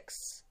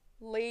complex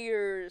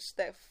layers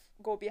that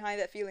go behind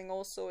that feeling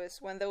also is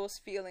when those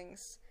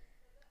feelings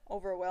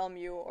overwhelm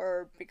you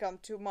or become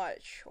too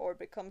much or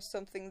become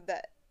something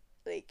that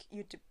like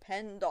you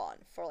depend on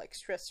for like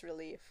stress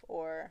relief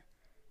or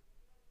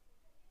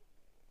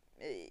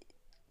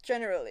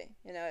generally,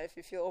 if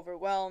you feel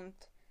overwhelmed.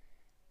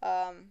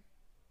 I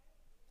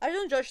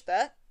don't judge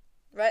that,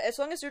 right? As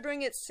long as you're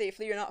doing it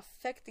safely, you're not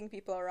affecting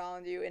people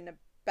around you in a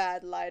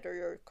bad light or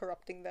you're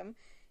corrupting them.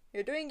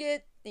 You're doing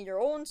it in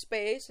your own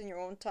space, in your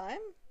own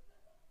time.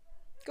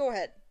 Go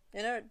ahead.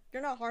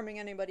 You're not harming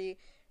anybody.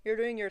 You're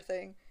doing your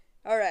thing.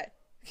 All right.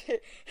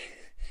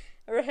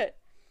 All right.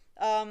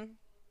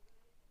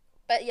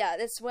 But yeah,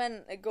 that's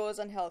when it goes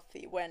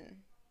unhealthy.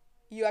 When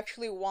you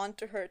actually want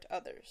to hurt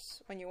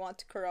others, when you want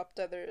to corrupt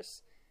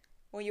others,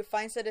 when you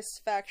find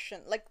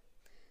satisfaction, like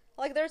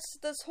there's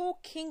this whole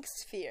kink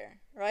sphere,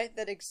 right,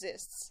 that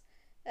exists,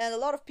 and a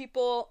lot of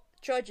people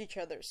judge each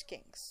other's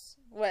kinks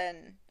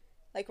when,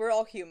 like, we're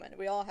all human,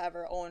 we all have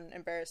our own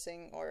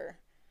embarrassing or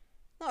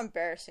not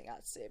embarrassing,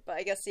 I'd say, but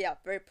I guess yeah,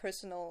 very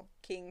personal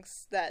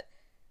kinks that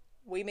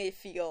we may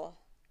feel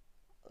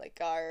like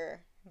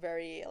are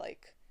very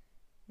like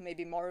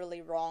maybe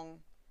morally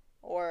wrong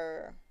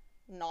or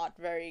not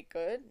very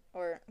good,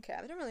 or okay,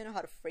 I don't really know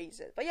how to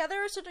phrase it, but yeah,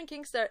 there are certain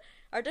kinks that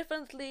are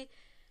definitely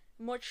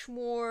much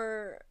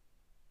more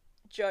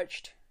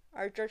judged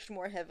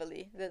more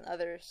heavily than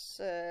others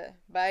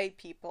by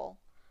people.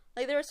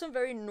 Like there are some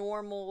very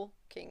normal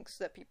kinks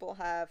that people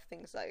have,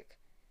 things like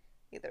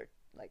either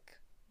like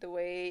the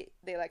way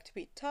they like to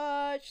be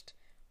touched,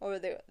 or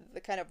the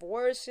kind of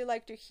words they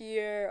like to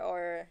hear,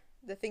 or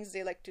the things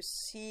they like to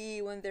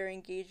see when they're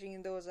engaging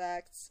in those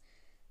acts.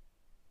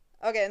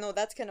 Okay, no,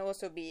 that can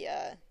also be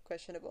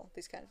questionable,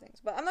 these kind of things.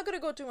 But I'm not gonna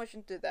go too much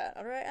into that,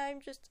 alright?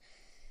 I'm just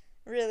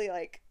really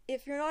like,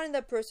 if you're not in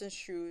that person's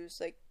shoes,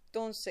 like,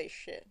 don't say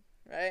shit,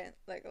 right?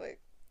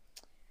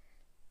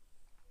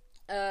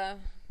 Uh,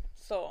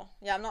 so,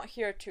 yeah, I'm not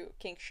here to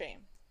kink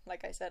shame.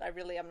 Like I said, I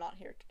really am not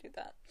here to do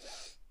that.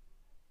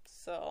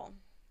 So,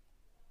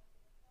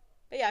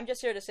 but yeah, I'm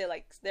just here to say,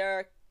 like, there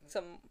are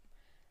some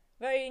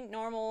very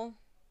normal,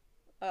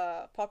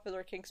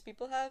 popular kinks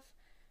people have,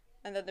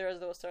 and then there's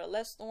those that are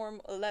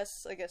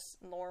less, I guess,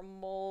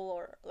 normal,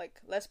 or like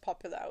less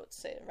popular, I would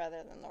say,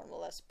 rather than normal,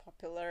 less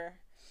popular.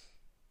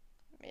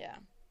 Yeah,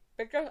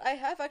 because I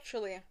have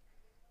actually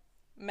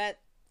met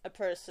a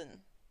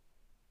person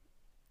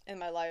in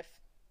my life.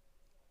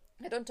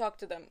 I don't talk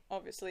to them,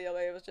 obviously.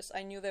 It was just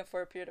I knew them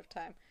for a period of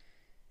time,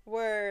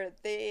 where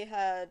they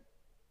had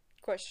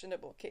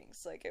questionable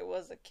kinks. Like it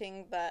was a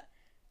kink that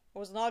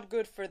was not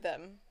good for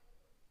them,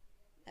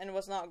 and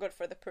was not good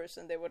for the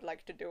person they would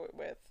like to do it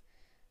with.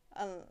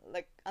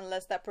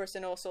 Unless that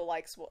person also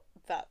likes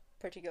that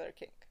particular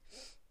kink.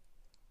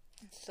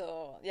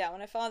 So yeah,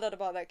 when I found out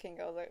about that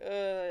kink, I was like,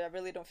 I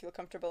really don't feel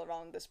comfortable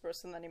around this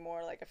person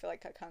anymore. Like I feel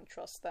like I can't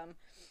trust them.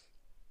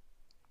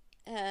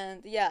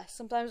 And yeah,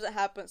 sometimes it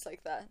happens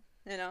like that,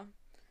 you know.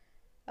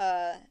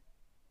 Uh,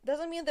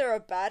 doesn't mean they're a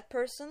bad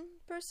person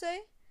per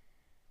se,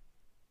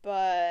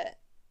 but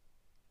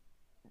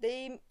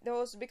they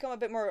also become a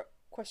bit more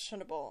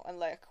questionable, and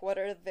like, what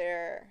are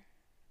their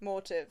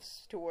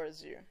motives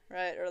towards you,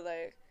 right? Or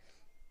like,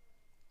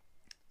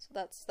 so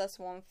that's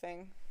one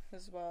thing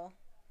as well.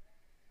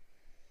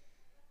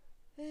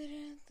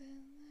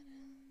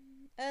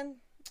 And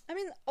I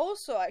mean,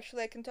 also,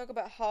 actually, I can talk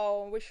about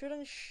how we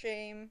shouldn't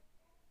shame.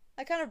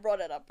 I kind of brought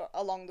it up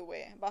along the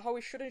way about how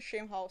we shouldn't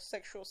shame how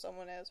sexual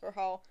someone is or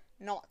how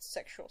not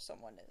sexual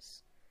someone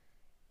is.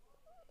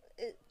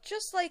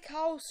 Just like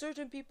how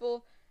certain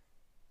people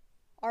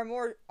are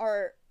more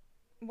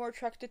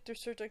attracted to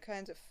certain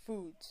kinds of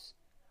foods,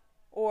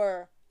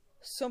 or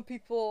some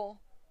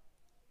people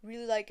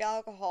really like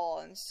alcohol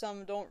and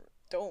some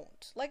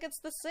don't. Like, it's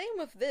the same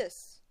with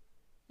this,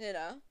 you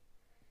know.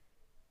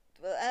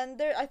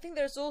 And I think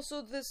there's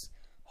also this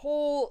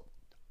whole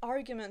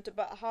argument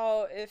about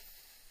how if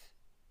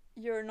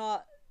you're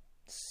not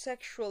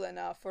sexual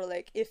enough, or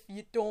like if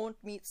you don't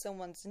meet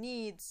someone's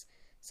needs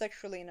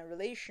sexually in a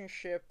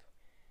relationship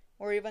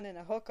or even in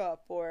a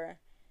hookup, or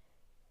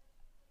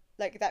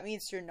like that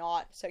means you're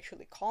not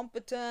sexually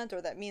competent,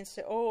 or that means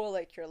that, oh,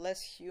 like you're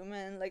less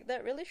human. Like,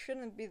 that really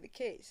shouldn't be the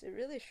case. It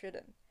really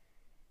shouldn't.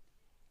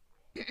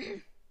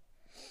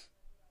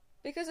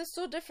 Because it's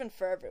so different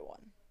for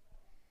everyone.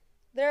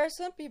 There are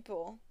some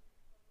people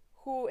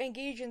who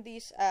engage in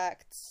these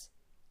acts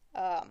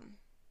um,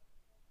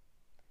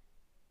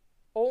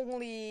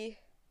 only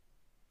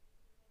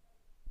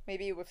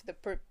maybe with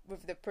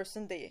the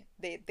person they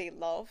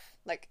love.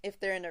 Like, if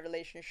they're in a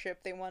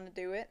relationship, they want to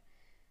do it.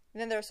 And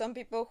then there are some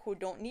people who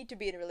don't need to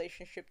be in a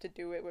relationship to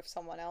do it with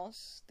someone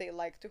else. They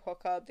like to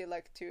hook up. They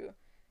like to,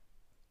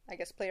 I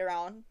guess, play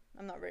around.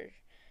 I'm not very.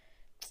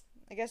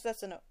 I guess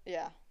that's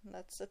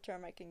a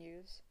term I can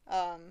use.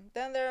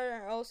 Then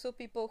there are also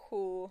people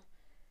who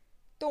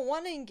don't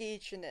want to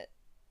engage in it,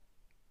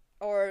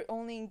 or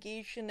only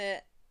engage in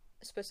it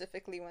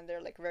specifically when they're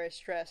like very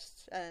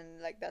stressed,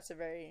 and like that's a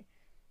very,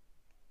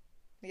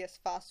 I guess,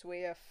 fast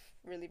way of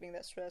relieving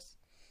that stress.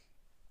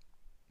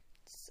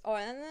 Oh,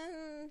 and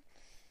then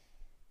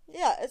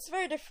yeah, it's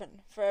very different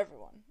for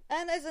everyone.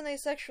 And as an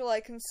asexual, I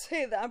can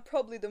say that I'm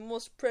probably the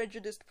most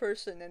prejudiced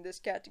person in this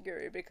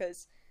category,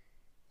 because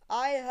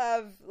I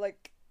have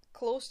like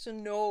close to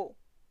no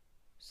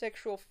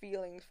sexual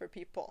feelings for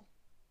people,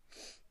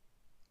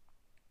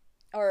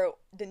 or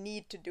the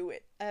need to do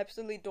it. I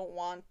absolutely don't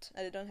want,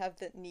 I don't have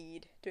the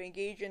need to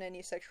engage in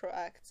any sexual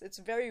acts. It's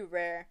very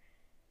rare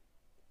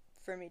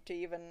for me to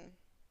even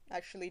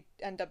actually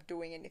end up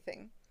doing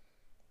anything.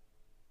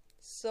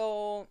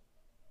 So,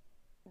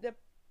 the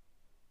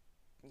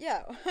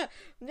yeah,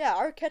 yeah,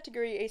 our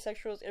category,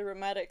 asexuals,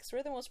 aromatics,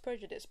 we're the most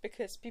prejudiced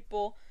because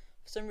people,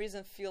 for some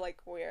reason, feel like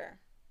we're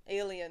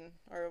alien,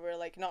 or we're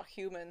like not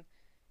human.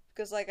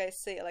 Because, like I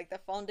say, like the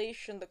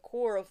foundation, the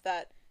core of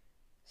that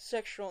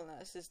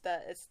sexualness is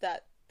that it's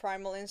that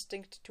primal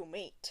instinct to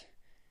mate.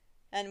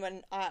 And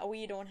when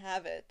we don't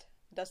have it,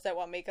 does that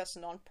what make us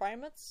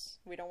non-primates?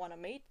 We don't want to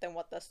mate, then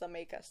what does that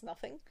make us?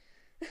 Nothing.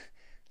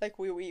 Like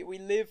we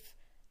live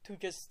to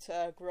just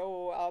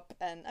grow up.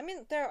 And I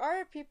mean, there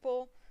are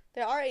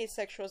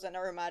asexuals and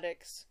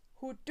aromatics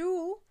who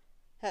do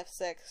have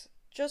sex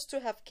just to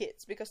have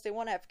kids, because they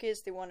want to have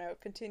kids, they want to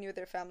continue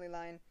their family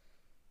line,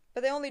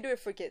 but they only do it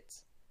for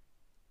kids.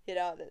 You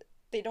know,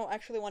 they don't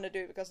actually want to do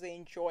it because they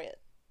enjoy it.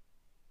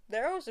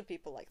 There are also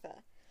people like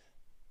that.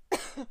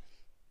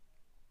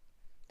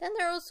 Then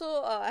there are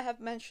also, I have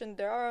mentioned,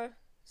 there are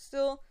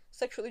still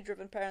sexually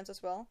driven parents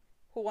as well,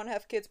 who want to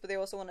have kids, but they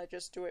also want to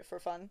just do it for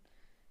fun.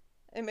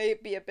 It may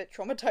be a bit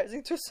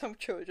traumatizing to some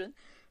children,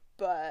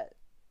 but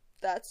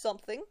that's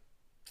something.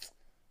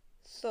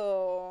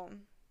 So,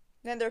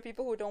 then there are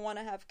people who don't want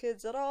to have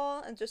kids at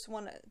all and just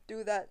want to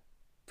do that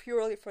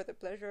purely for the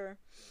pleasure.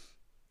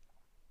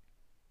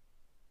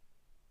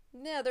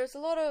 Yeah, there's a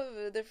lot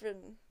of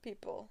different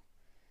people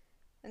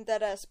in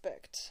that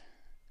aspect.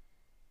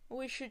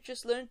 We should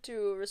just learn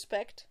to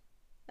respect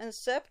and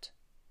accept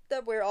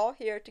that we're all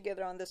here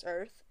together on this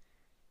earth,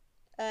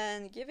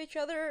 and give each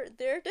other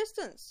their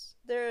distance,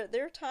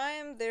 their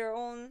time, their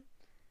own.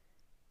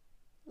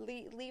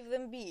 Leave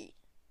them be,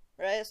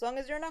 right? As long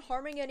as you're not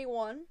harming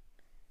anyone,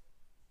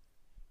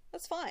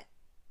 that's fine.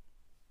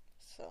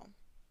 So,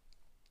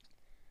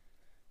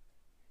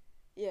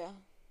 yeah.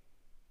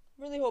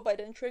 Really hope I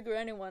didn't trigger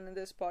anyone in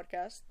this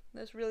podcast.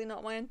 That's really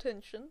not my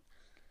intention.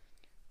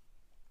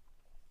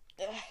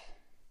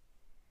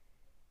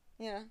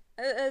 Yeah.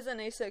 As an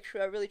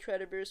asexual, I really try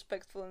to be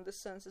respectful in this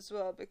sense as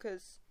well,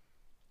 because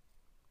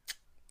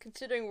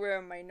considering we're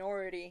a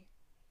minority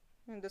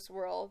in this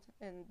world,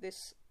 in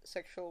this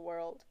sexual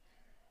world,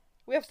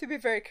 we have to be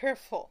very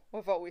careful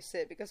with what we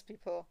say, because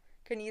people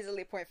can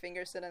easily point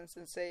fingers at us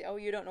and say, oh,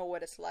 you don't know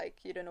what it's like,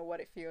 you don't know what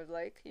it feels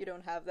like, you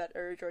don't have that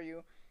urge, or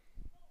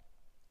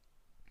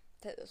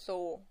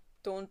so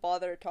don't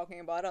bother talking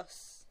about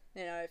us,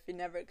 if you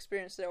never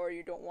experienced it or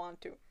you don't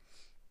want to.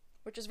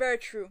 Which is very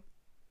true.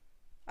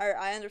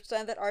 I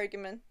understand that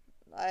argument.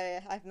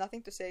 I have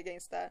nothing to say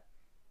against that.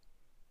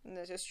 And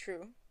this is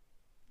true.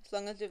 As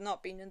long as you've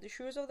not been in the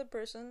shoes of the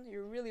person,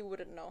 you really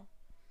wouldn't know.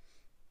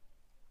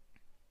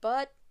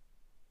 But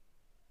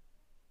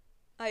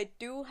I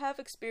do have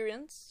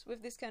experience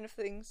with these kind of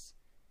things.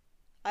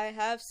 I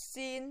have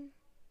seen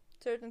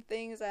certain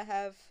things. I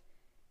have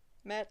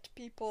met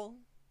people.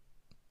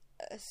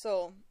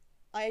 So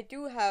I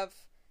do have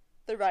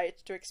the right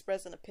to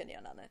express an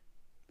opinion on it.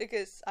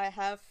 because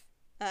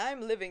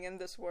I'm living in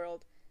this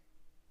world.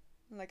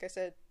 Like I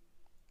said,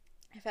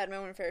 I've had my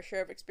own fair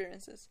share of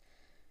experiences.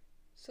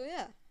 So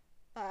yeah,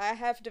 I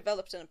have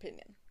developed an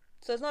opinion.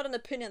 So it's not an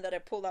opinion that I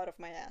pulled out of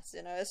my ass,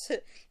 you know.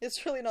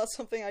 It's really not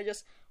something I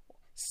just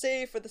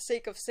say for the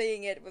sake of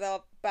saying it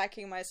without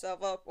backing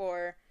myself up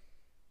or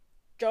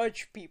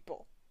judge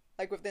people.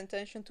 Like with the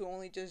intention to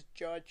only just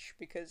judge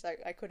because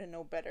I couldn't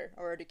know better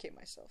or educate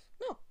myself.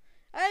 No,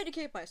 I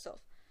educate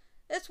myself.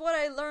 That's what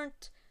I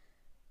learned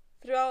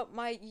throughout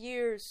my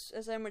years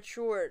as I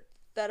matured,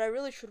 that I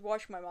really should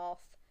watch my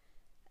mouth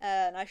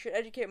and I should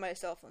educate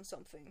myself on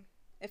something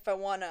if I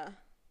wanna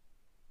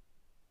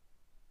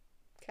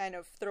kind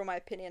of throw my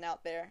opinion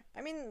out there.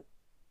 I mean,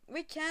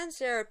 we can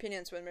say our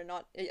opinions when we're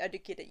not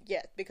educated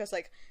yet, because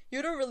like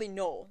you don't really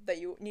know that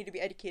you need to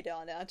be educated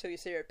on it until you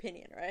say your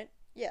opinion, right?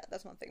 Yeah,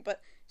 that's one thing. But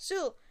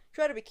still,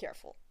 try to be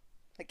careful.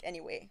 Like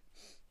anyway,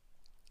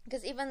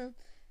 because even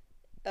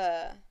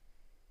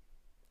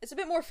it's a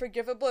bit more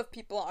forgivable if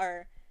people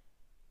are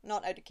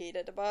not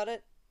educated about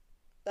it.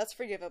 That's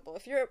forgivable.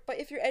 If you're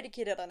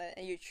educated on it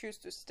and you choose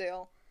to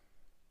still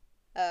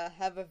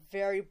have a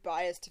very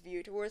biased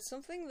view towards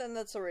something, then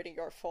that's already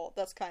your fault.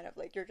 That's kind of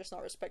like you're just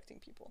not respecting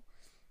people.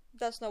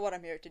 That's not what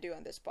I'm here to do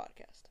on this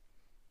podcast.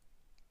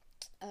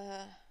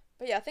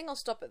 But yeah, I think I'll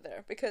stop it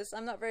there because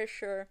I'm not very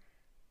sure.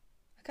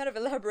 I kind of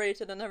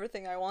elaborated on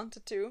everything I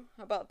wanted to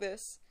about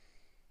this.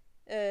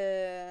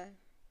 Yeah.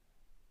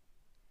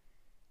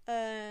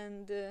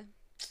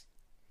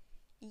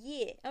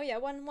 Oh yeah,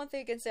 one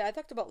thing I can say, I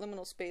talked about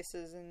liminal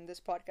spaces in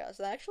this podcast.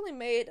 I actually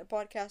made a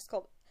podcast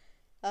called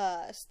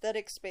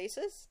Aesthetic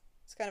Spaces.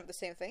 It's kind of the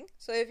same thing.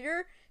 So if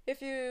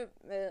you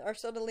are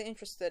suddenly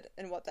interested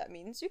in what that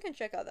means, you can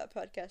check out that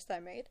podcast I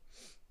made.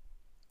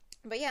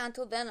 But yeah,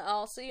 until then,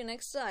 I'll see you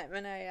next time,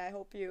 and I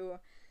hope you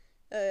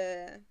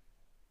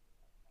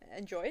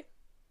enjoyed,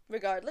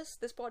 regardless,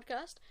 this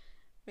podcast.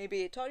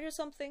 Maybe it taught you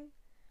something,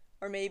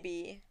 or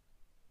maybe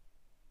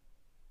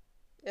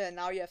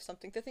now you have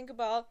something to think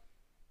about.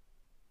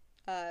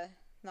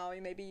 Now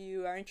maybe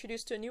you are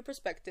introduced to a new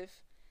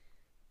perspective.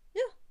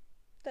 Yeah,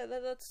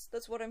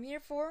 that's what I'm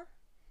here for.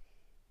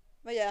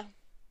 But yeah,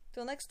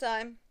 till next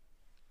time.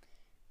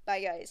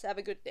 Bye guys, have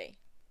a good day.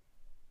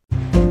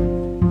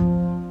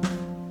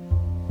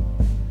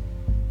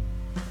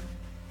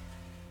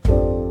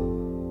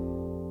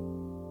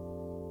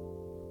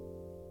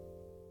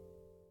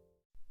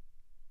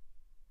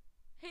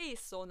 Hey,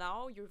 so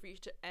now you've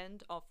reached the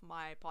end of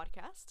my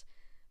podcast.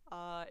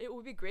 It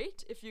would be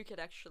great if you could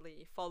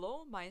actually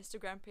follow my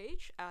Instagram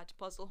page at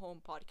Puzzle Home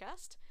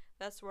Podcast.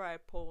 That's where I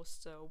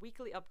post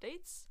weekly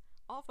updates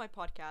of my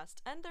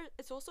podcast, and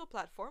it's also a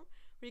platform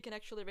where you can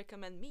actually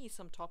recommend me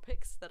some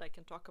topics that I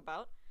can talk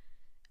about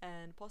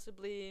and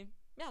possibly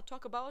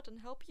talk about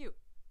and help you.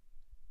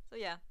 So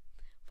yeah,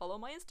 follow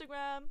my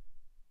Instagram.